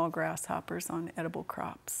for small grasshoppers on edible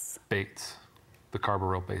crops? Baits, the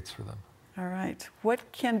carbaryl baits for them. All right. What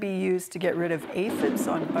can be used to get rid of aphids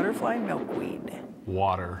on butterfly milkweed?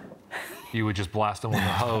 Water. You would just blast them with a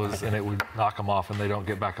hose and it would knock them off and they don't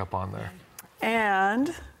get back up on there.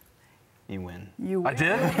 And You win. you win. I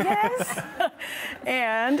did? Yes.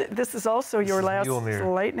 And this is also your is last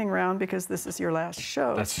Mjolnir. lightning round because this is your last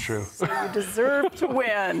show. That's true. So you deserve to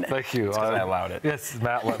win. Thank you. Because I allowed it. Yes,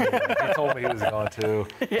 Matt let me know. He told me he was going to.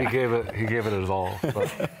 Yeah. He gave it his all.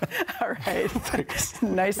 But. All right.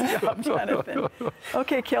 Nice job, Jonathan.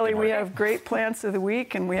 Okay, Kelly, we have great plants of the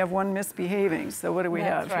week and we have one misbehaving. So what do we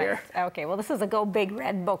have here? Okay, well, this is a Go Big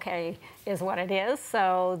Red bouquet is what it is.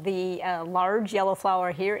 So the large yellow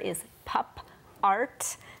flower here is Pup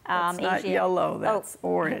Art. That's not yellow, that's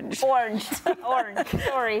orange. Orange,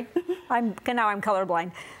 sorry. Now I'm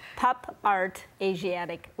colorblind. Pup Art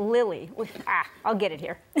Asiatic Lily. I'll get it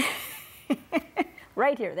here.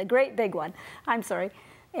 Right here, the great big one. I'm sorry.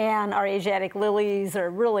 And our Asiatic lilies are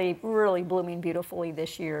really, really blooming beautifully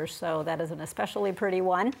this year, so that is an especially pretty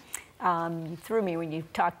one. You threw me when you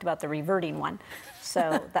talked about the reverting one.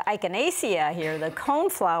 So the Echinacea here, the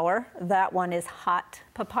coneflower, that one is hot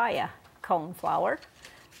papaya coneflower.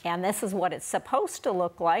 And this is what it's supposed to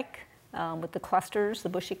look like with the clusters, the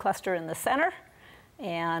bushy cluster in the center.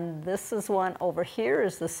 And this is one over here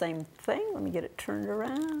is the same thing. Let me get it turned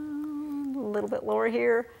around a little bit lower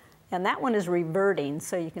here. And that one is reverting,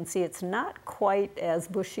 so you can see it's not quite as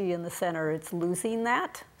bushy in the center. It's losing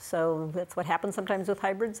that. So that's what happens sometimes with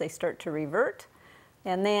hybrids. They start to revert.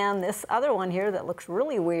 And then this other one here that looks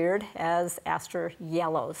really weird as Aster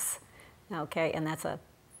yellows. Okay, and that's a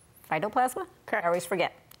phytoplasma? Correct. I always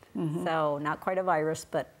forget. So not quite a virus,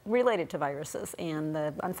 but related to viruses. And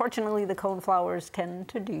unfortunately, the coneflowers tend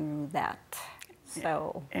to do that.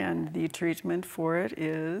 So. And the treatment for it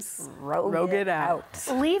is Rogue it out.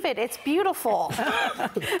 Leave it. It's beautiful.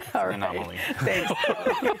 All right. Anomaly. Thanks.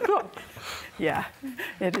 Yeah,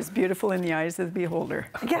 it is beautiful in the eyes of the beholder.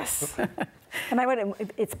 Yes. And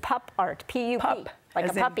it's Pup Art, P-U-P, Pup, like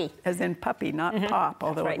as a puppy. As in puppy, not pop,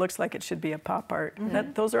 although right. it looks like it should be a pop art.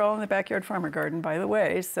 Those are all in the Backyard Farmer Garden, by the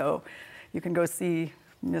way, so you can go see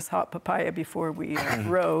Miss Hot Papaya before we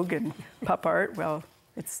rogue and pup art. Well,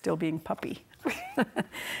 it's still being puppy.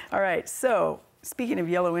 All right, so speaking of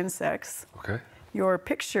yellow insects, Okay. your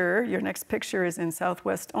next picture is in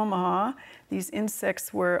Southwest Omaha. These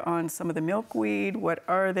insects were on some of the milkweed. What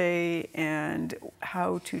are they and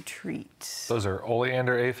how to treat? Those are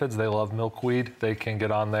oleander aphids. They love milkweed. They can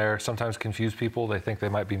get on there, sometimes confuse people. They think they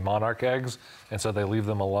might be monarch eggs, and so they leave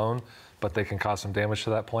them alone, but they can cause some damage to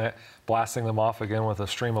that plant. Blasting them off again with a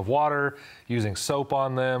stream of water, using soap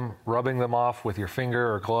on them, rubbing them off with your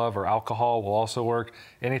finger or glove or alcohol will also work.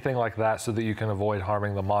 Anything like that so that you can avoid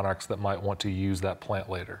harming the monarchs that might want to use that plant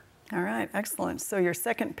later. All right, excellent. So your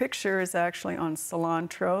second picture is actually on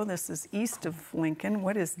cilantro. This is east of Lincoln.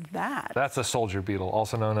 What is that? That's a soldier beetle,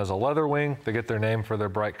 also known as a leatherwing. They get their name for their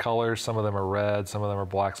bright colors. Some of them are red, some of them are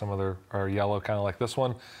black, some of them are yellow, kind of like this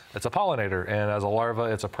one. It's a pollinator, and as a larva,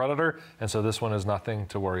 it's a predator, and so this one is nothing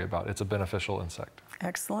to worry about. It's a beneficial insect.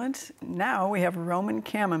 Excellent. Now we have Roman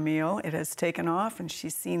chamomile. It has taken off, and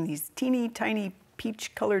she's seen these teeny tiny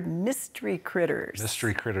peach-colored mystery critters.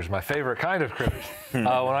 Mystery critters, my favorite kind of critters. When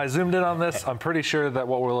I zoomed in on this, I'm pretty sure that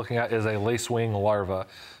what we're looking at is a lacewing larva.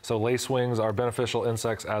 So lacewings are beneficial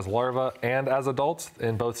insects as larvae and as adults.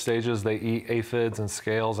 In both stages, they eat aphids and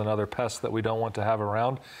scales and other pests that we don't want to have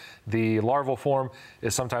around. The larval form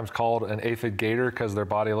is sometimes called an aphid gator because their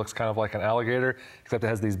body looks kind of like an alligator, except it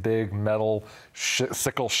has these big metal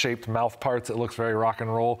sickle-shaped mouth parts. It looks very rock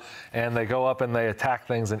and roll, and they go up and they attack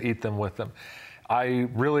things and eat them with them. I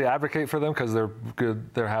really advocate for them because they're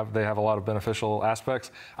good. They have a lot of beneficial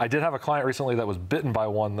aspects. I did have a client recently that was bitten by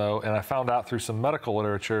one though, and I found out through some medical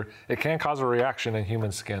literature it can cause a reaction in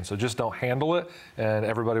human skin. So just don't handle it, and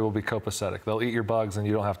everybody will be copacetic. They'll eat your bugs, and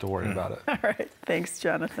you don't have to worry about it. All right, thanks,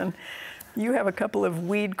 Jonathan. You have a couple of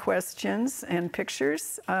weed questions and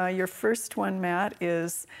pictures. Your first one, Matt,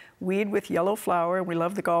 is weed with yellow flower. We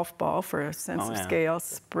love the golf ball for a sense of scale,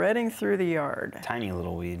 spreading through the yard. Tiny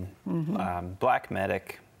little weed, black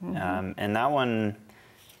medic. And that one,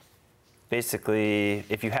 basically,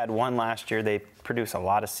 if you had one last year, they produce a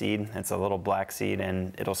lot of seed. It's a little black seed,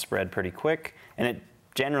 and it'll spread pretty quick. And it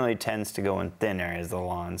generally tends to go in thin areas of the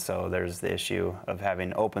lawn. So there's the issue of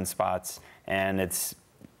having open spots, and it's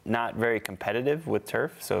not very competitive with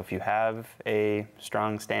turf. So if you have a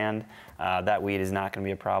strong stand, that weed is not going to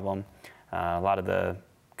be a problem. A lot of the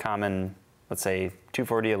common, let's say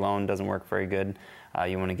 2,4-D alone doesn't work very good.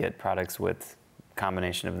 You want to get products with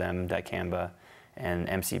combination of them, dicamba and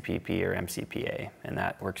MCPP or MCPA, and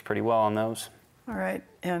that works pretty well on those. All right,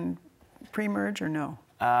 and pre-merge or no?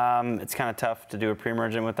 It's kind of tough to do a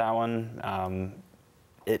pre-emergent with that one.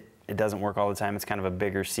 It doesn't work all the time. It's kind of a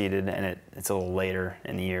bigger seeded, and it's a little later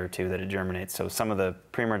in the year or two that it germinates. So some of the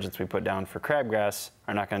pre-emergents we put down for crabgrass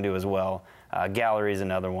are not going to do as well. Gallery is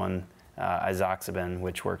another one, isoxaben,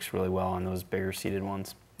 which works really well on those bigger seeded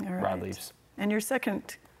ones, broadleaves. And your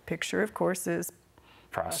second picture, of course, is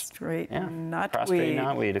prostrate knotweed. Prostrate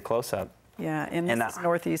knotweed, a close-up. Yeah, and this is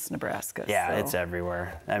northeast Nebraska. Yeah, so. it's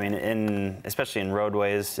everywhere. I mean, especially in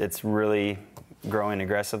roadways, it's really growing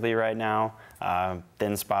aggressively right now.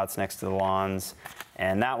 Thin spots next to the lawns.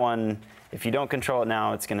 And that one, if you don't control it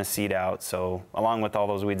now, it's going to seed out. So along with all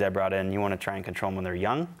those weeds I brought in, you want to try and control them when they're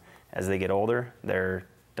young. As they get older, they're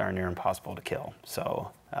darn near impossible to kill.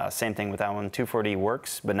 So same thing with that one. 2,4-D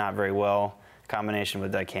works, but not very well. Combination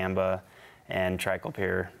with dicamba and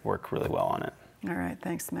trichopyr work really well on it. All right,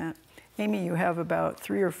 thanks, Matt. Amy, you have about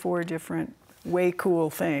 3 or 4 different way cool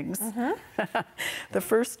things. The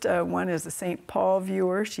first one is a St. Paul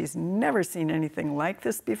viewer. She's never seen anything like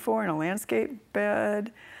this before in a landscape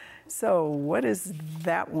bed. So what is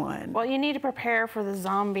that one? Well, you need to prepare for the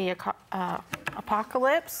zombie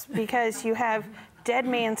apocalypse because you have dead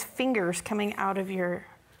man's fingers coming out of your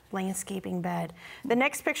landscaping bed. The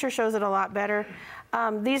next picture shows it a lot better.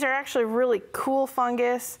 These are actually really cool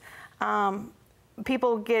fungus.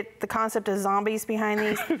 People get the concept of zombies behind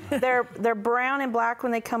these. They're brown and black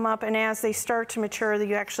when they come up, and as they start to mature,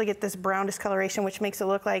 you actually get this brown discoloration, which makes it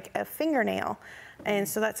look like a fingernail. And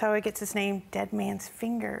so that's how it gets its name, Dead Man's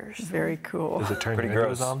Fingers. Very cool. Does it turn you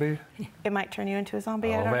into a zombie? It might turn you into a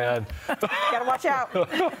zombie. Oh, man. Gotta watch out.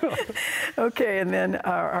 Okay, and then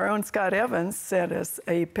our own Scott Evans sent us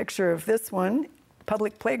a picture of this one,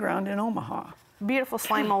 public playground in Omaha. Beautiful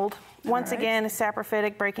slime mold. Once again, a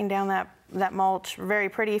saprophytic breaking down that mulch. Very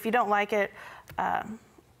pretty. If you don't like it,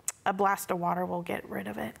 a blast of water will get rid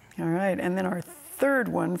of it. All right, and then our third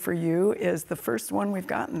one for you is the first one we've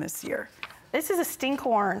gotten this year. This is a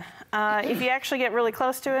stinkhorn. If you actually get really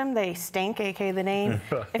close to them, they stink, aka the name.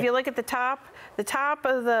 If you look at the top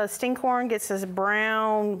of the stinkhorn gets this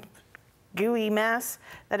brown, gooey mess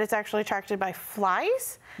that it's actually attracted by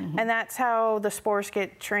flies. And that's how the spores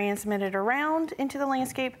get transmitted around into the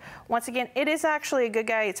landscape. Once again, it is actually a good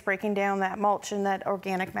guy. It's breaking down that mulch and that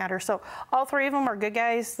organic matter. So all 3 of them are good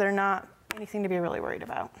guys. They're not anything to be really worried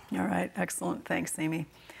about. All right, excellent. Thanks, Amy.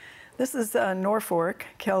 This is Norfolk,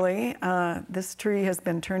 Kelly. This tree has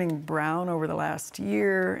been turning brown over the last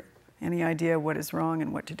year. Any idea what is wrong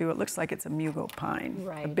and what to do? It looks like it's a mugo pine,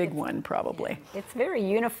 a big one probably. Yeah. It's very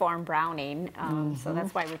uniform browning, so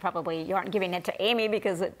that's why you aren't giving it to Amy,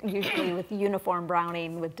 because usually with uniform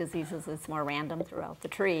browning with diseases, it's more random throughout the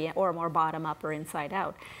tree or more bottom up or inside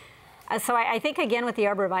out. So I think, again, with the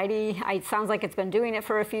arborvitae, it sounds like it's been doing it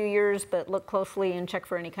for a few years, but look closely and check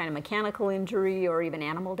for any kind of mechanical injury or even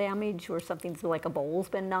animal damage, or something like a bole's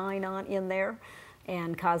been gnawing on in there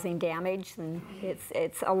and causing damage. And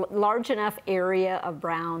it's a large enough area of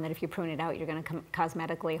brown that if you prune it out, you're going to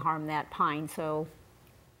cosmetically harm that pine. So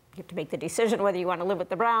you have to make the decision whether you want to live with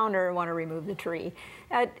the brown or want to remove the tree.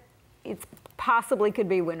 It possibly could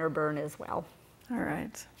be winter burn as well. All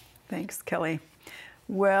right. Thanks, Kelly.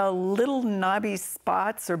 Well, little knobby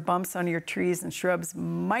spots or bumps on your trees and shrubs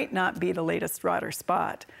might not be the latest rot or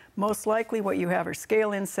spot. Most likely what you have are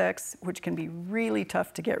scale insects, which can be really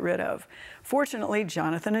tough to get rid of. Fortunately,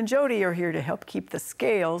 Jonathan and Jody are here to help keep the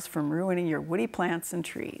scales from ruining your woody plants and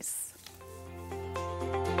trees.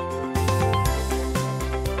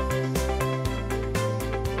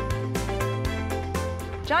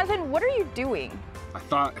 Jonathan, what are you doing? I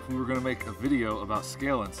thought if we were going to make a video about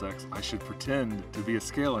scale insects, I should pretend to be a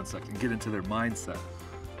scale insect and get into their mindset.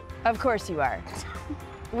 Of course you are.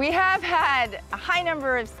 We have had a high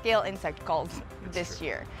number of scale insect calls this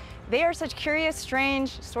year. They are such curious,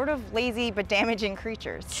 strange, sort of lazy but damaging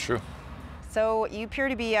creatures. It's true. So you appear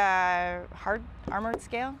to be a hard armored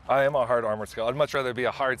scale? I am a hard armored scale. I'd much rather be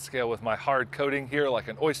a hard scale with my hard coating here, like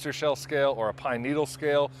an oyster shell scale or a pine needle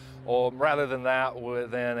scale, or rather than that,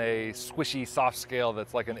 than a squishy soft scale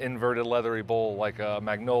that's like an inverted leathery bowl, like a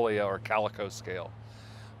magnolia or calico scale.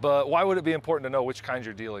 But why would it be important to know which kind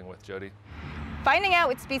you're dealing with, Jody? Finding out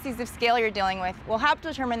which species of scale you're dealing with will help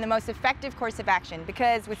determine the most effective course of action,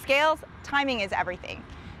 because with scales, timing is everything.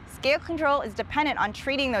 Scale control is dependent on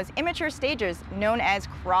treating those immature stages known as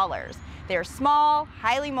crawlers. They're small,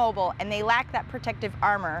 highly mobile, and they lack that protective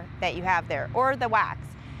armor that you have there, or the wax.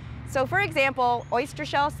 So for example, oyster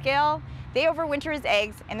shell scale, they overwinter as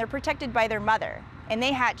eggs and they're protected by their mother, and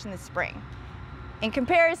they hatch in the spring. In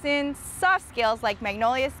comparison, soft scales like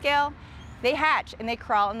magnolia scale, they hatch and they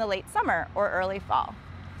crawl in the late summer or early fall.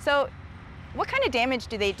 So what kind of damage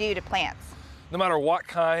do they do to plants? No matter what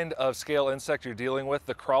kind of scale insect you're dealing with,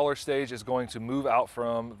 the crawler stage is going to move out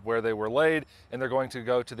from where they were laid, and they're going to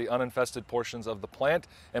go to the uninfested portions of the plant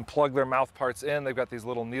and plug their mouth parts in. They've got these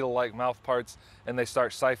little needle-like mouth parts, and they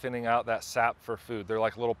start siphoning out that sap for food. They're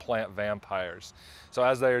like little plant vampires. So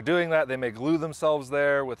as they are doing that, they may glue themselves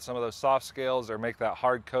there with some of those soft scales or make that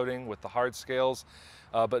hard coating with the hard scales.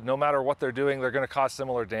 But no matter what they're doing, they're going to cause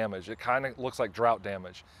similar damage. It kind of looks like drought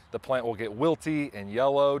damage. The plant will get wilty and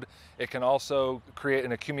yellowed. It can also create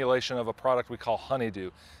an accumulation of a product we call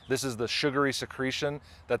honeydew. This is the sugary secretion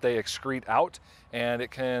that they excrete out, and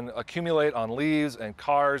it can accumulate on leaves and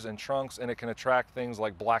cars and trunks, and it can attract things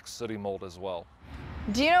like black sooty mold as well.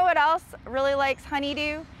 Do you know what else really likes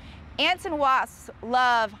honeydew? Ants and wasps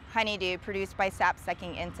love honeydew produced by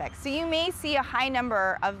sap-sucking insects. So you may see a high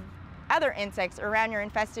number of other insects around your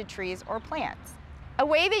infested trees or plants. A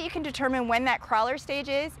way that you can determine when that crawler stage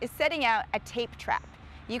is setting out a tape trap.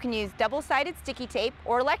 You can use double-sided sticky tape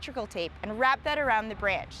or electrical tape and wrap that around the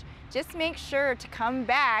branch. Just make sure to come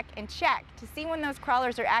back and check to see when those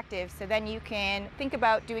crawlers are active, so then you can think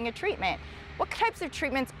about doing a treatment. What types of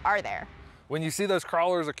treatments are there? When you see those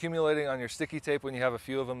crawlers accumulating on your sticky tape, when you have a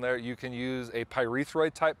few of them there, you can use a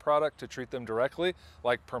pyrethroid type product to treat them directly,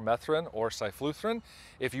 like permethrin or cyfluthrin.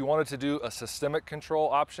 If you wanted to do a systemic control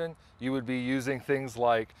option, you would be using things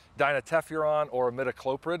like dinoteffuron or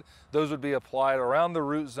imidacloprid. Those would be applied around the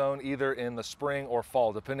root zone either in the spring or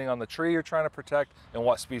fall, depending on the tree you're trying to protect and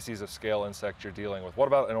what species of scale insect you're dealing with. What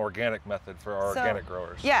about an organic method for our organic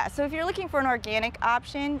growers? Yeah, so if you're looking for an organic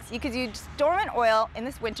option, you could use dormant oil in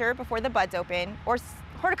this winter before the buds open, or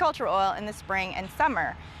horticultural oil in the spring and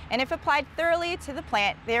summer. And if applied thoroughly to the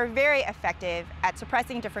plant, they're very effective at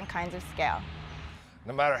suppressing different kinds of scale.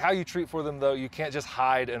 No matter how you treat for them though, you can't just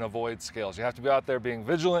hide and avoid scales. You have to be out there being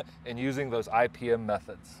vigilant and using those IPM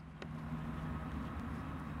methods.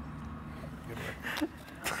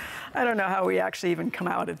 I don't know how we actually even come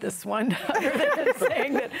out of this one, other than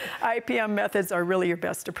saying that IPM methods are really your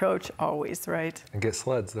best approach always, right? And get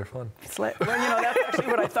sleds, they're fun. Well, you know, that's actually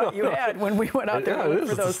what I thought you had when we went out there to look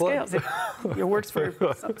for those scales. It works for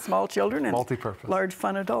small children and large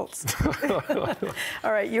fun adults.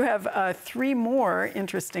 All right, you have 3 more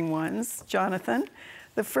interesting ones, Jonathan.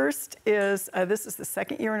 The first is, this is the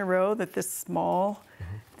second year in a row that this small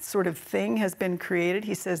sort of thing has been created.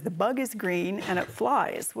 He says the bug is green and it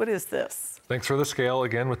flies. What is this? Thanks for the scale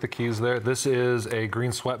again with the keys there. This is a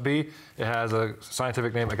green sweat bee. It has a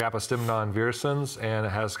scientific name, Agapestimnon virescens, and it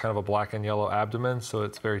has kind of a black and yellow abdomen, so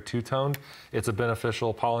it's very two-toned. It's a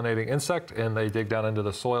beneficial pollinating insect, and they dig down into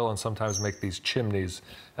the soil and sometimes make these chimneys,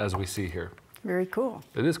 as we see here. Very cool.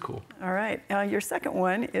 It is cool. All right. Your second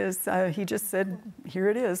one is, he just said, here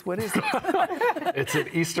it is. What is it? It's an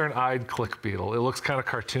eastern-eyed click beetle. It looks kind of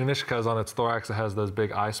cartoonish because on its thorax it has those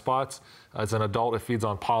big eye spots. As an adult, it feeds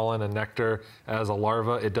on pollen and nectar. As a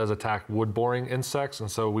larva, it does attack wood-boring insects, and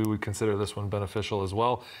so we would consider this one beneficial as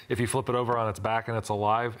well. If you flip it over on its back and it's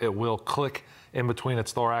alive, it will click in between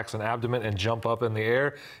its thorax and abdomen and jump up in the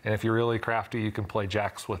air. And if you're really crafty, you can play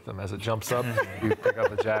jacks with them. As it jumps up, you pick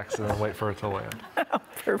up the jacks and then wait for it to land.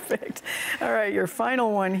 Perfect. All right, your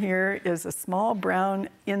final one here is a small brown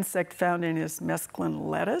insect found in his mesclun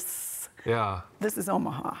lettuce. Yeah. This is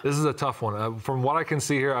Omaha. This is a tough one. From what I can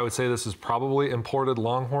see here, I would say this is probably imported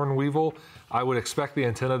longhorn weevil. I would expect the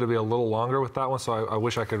antenna to be a little longer with that one, so I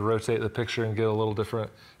wish I could rotate the picture and get a little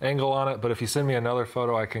different angle on it. But if you send me another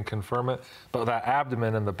photo, I can confirm it. But that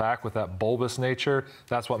abdomen in the back with that bulbous nature,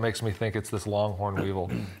 that's what makes me think it's this longhorn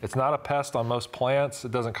weevil. It's not a pest on most plants.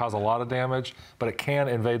 It doesn't cause a lot of damage, but it can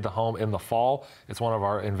invade the home in the fall. It's one of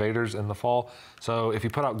our invaders in the fall. So if you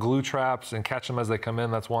put out glue traps and catch them as they come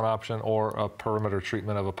in, that's one option, or a perimeter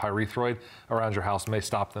treatment of a pyrethroid around your house may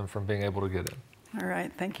stop them from being able to get in. All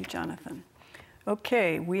right, thank you, Jonathan.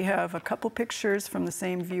 Okay, we have a couple pictures from the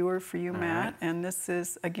same viewer for you, Matt, and this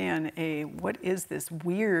is, again, what is this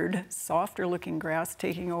weird, softer looking grass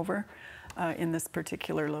taking over in this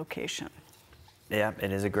particular location? Yeah,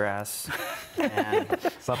 it is a grass. And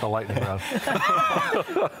It's not the lightning round.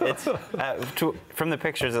 it's from the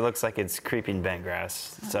pictures, it looks like it's creeping bent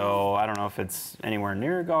grass. So I don't know if it's anywhere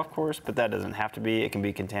near a golf course, but that doesn't have to be. It can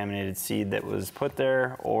be contaminated seed that was put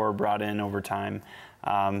there or brought in over time.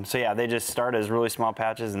 So yeah, they just start as really small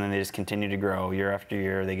patches, and then they just continue to grow year after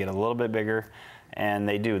year. They get a little bit bigger, and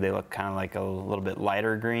they look kind of like a little bit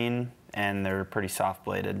lighter green, and they're pretty soft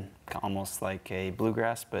bladed, almost like a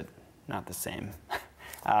bluegrass, but not the same.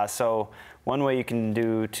 So one way you can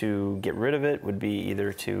do to get rid of it would be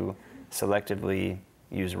either to selectively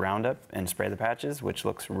use Roundup and spray the patches, which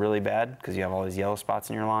looks really bad because you have all these yellow spots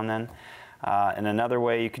in your lawn then. And another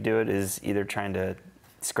way you could do it is either trying to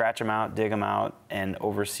scratch them out, dig them out, and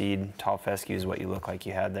overseed tall fescue is what you look like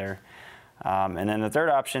you had there. And then the third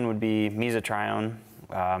option would be mesotrione,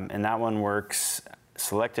 and that one works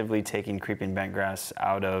selectively taking creeping bent grass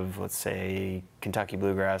out of, let's say, Kentucky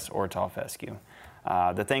bluegrass or tall fescue.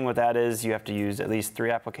 The thing with that is you have to use at least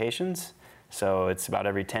 3 applications, so it's about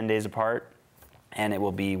every 10 days apart, and it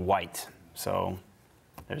will be white. So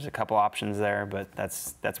there's a couple options there, but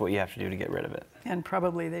that's what you have to do to get rid of it. And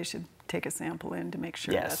probably they should take a sample in to make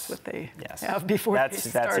sure that's what they Yes. have before they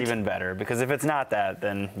start. That's even better, because if it's not that,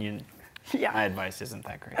 then my advice isn't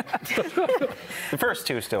that great. The first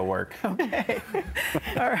 2 still work. Okay.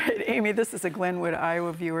 All right, Amy, this is a Glenwood,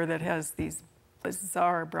 Iowa viewer that has these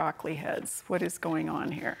bizarre broccoli heads. What is going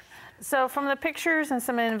on here? So from the pictures and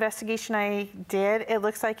some investigation I did, it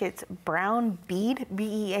looks like it's brown bead,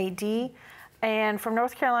 B-E-A-D. And from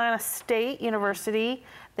North Carolina State University,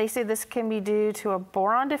 they say this can be due to a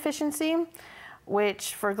boron deficiency,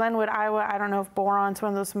 which for Glenwood, Iowa, I don't know if boron's one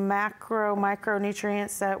of those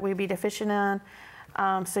micronutrients that we'd be deficient in.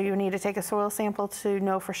 So you need to take a soil sample to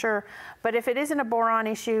know for sure. But if it isn't a boron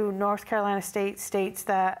issue, North Carolina State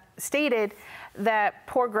stated that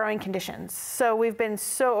poor growing conditions. So we've been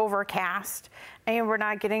so overcast, and we're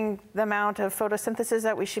not getting the amount of photosynthesis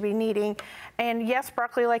that we should be needing. And yes,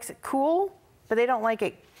 broccoli likes it cool, but they don't like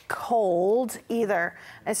it cold either.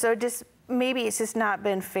 And so maybe it's just not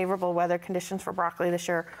been favorable weather conditions for broccoli this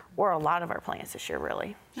year, or a lot of our plants this year,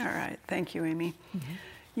 really. All right, thank you, Amy.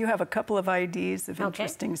 You have a couple of IDs of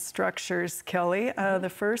interesting structures, Kelly. The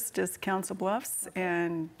first is Council Bluffs,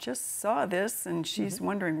 and just saw this, and she's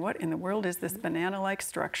wondering, what in the world is this banana-like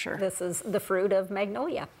structure? This is the fruit of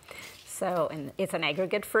magnolia. So, and it's an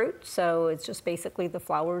aggregate fruit, so it's just basically the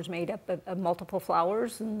flowers made up of multiple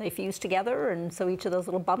flowers, and they fuse together, and so each of those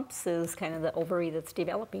little bumps is kind of the ovary that's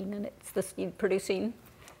developing, and it's the seed-producing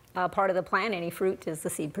part of the plant. Any fruit is the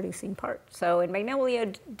seed-producing part. So, and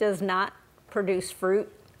magnolia does not produce fruit,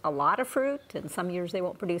 a lot of fruit, and some years they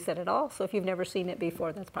won't produce it at all. So if you've never seen it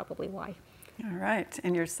before, that's probably why. All right,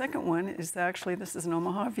 and your second one is actually, this is an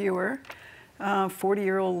Omaha viewer,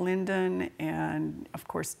 40-year-old linden, and of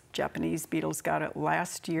course Japanese beetles got it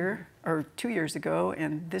last year, or 2 years ago,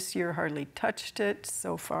 and this year hardly touched it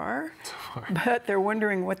so far. But they're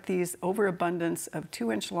wondering what these overabundance of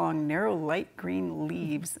 2-inch long, narrow, light green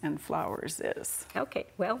leaves and flowers is. Okay,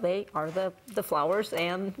 well, they are the flowers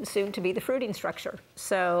and soon to be the fruiting structure.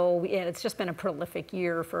 So it's just been a prolific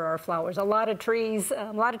year for our flowers. A lot of trees,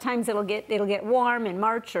 a lot of times it'll get warm in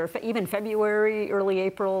March or even February, early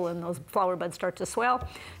April, and those flower buds start to swell.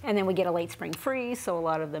 And then we get a late spring freeze, so a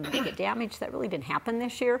lot of them get damaged. That really didn't happen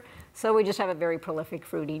this year. So we just have a very prolific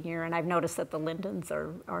fruiting year, and I've noticed that the lindens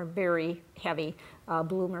are very heavy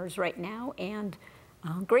bloomers right now, and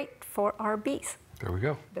great for our bees. There we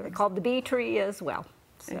go. They're called the bee tree as well.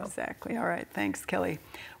 So. Exactly. All right. Thanks, Kelly.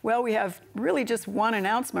 Well, we have really just one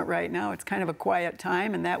announcement right now. It's kind of a quiet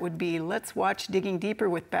time, and that would be let's watch Digging Deeper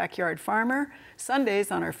with Backyard Farmer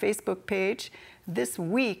Sundays on our Facebook page. This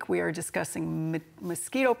week, we are discussing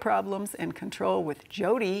mosquito problems and control with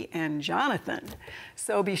Jody and Jonathan.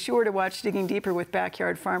 So be sure to watch Digging Deeper with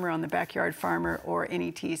Backyard Farmer on the Backyard Farmer or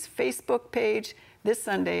NET's Facebook page this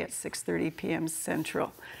Sunday at 6:30 p.m.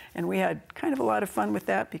 Central. And we had kind of a lot of fun with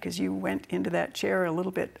that because you went into that chair a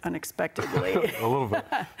little bit unexpectedly. A little bit.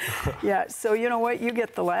 Yeah, so you know what? You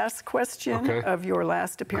get the last question of your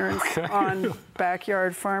last appearance on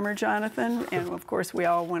Backyard Farmer, Jonathan. And of course, we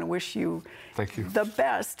all want to wish you the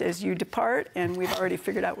best as you depart. And we've already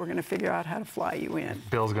figured out we're going to figure out how to fly you in.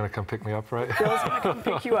 Bill's going to come pick me up, right? Bill's going to come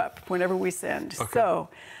pick you up whenever we send. Okay. So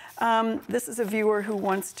this is a viewer who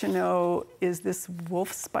wants to know, is this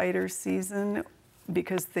wolf spider season?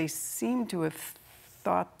 Because they seem to have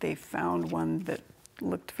thought they found one that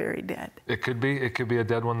looked very dead. It could be. It could be a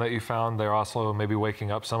dead one that you found. They're also maybe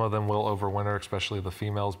waking up. Some of them will overwinter, especially the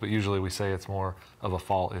females, but usually we say it's more of a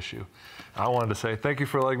fall issue. I wanted to say thank you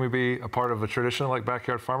for letting me be a part of a tradition like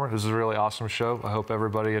Backyard Farmer. This is a really awesome show. I hope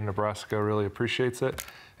everybody in Nebraska really appreciates it.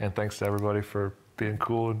 And thanks to everybody for being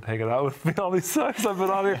cool and hanging out with me all these times I've been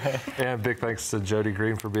on here. And big thanks to Jody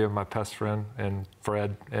Green for being my pest friend, and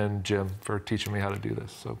Fred and Jim for teaching me how to do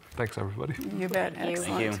this. So thanks, everybody. You bet. Thank you.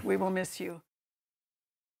 Excellent. We will miss you.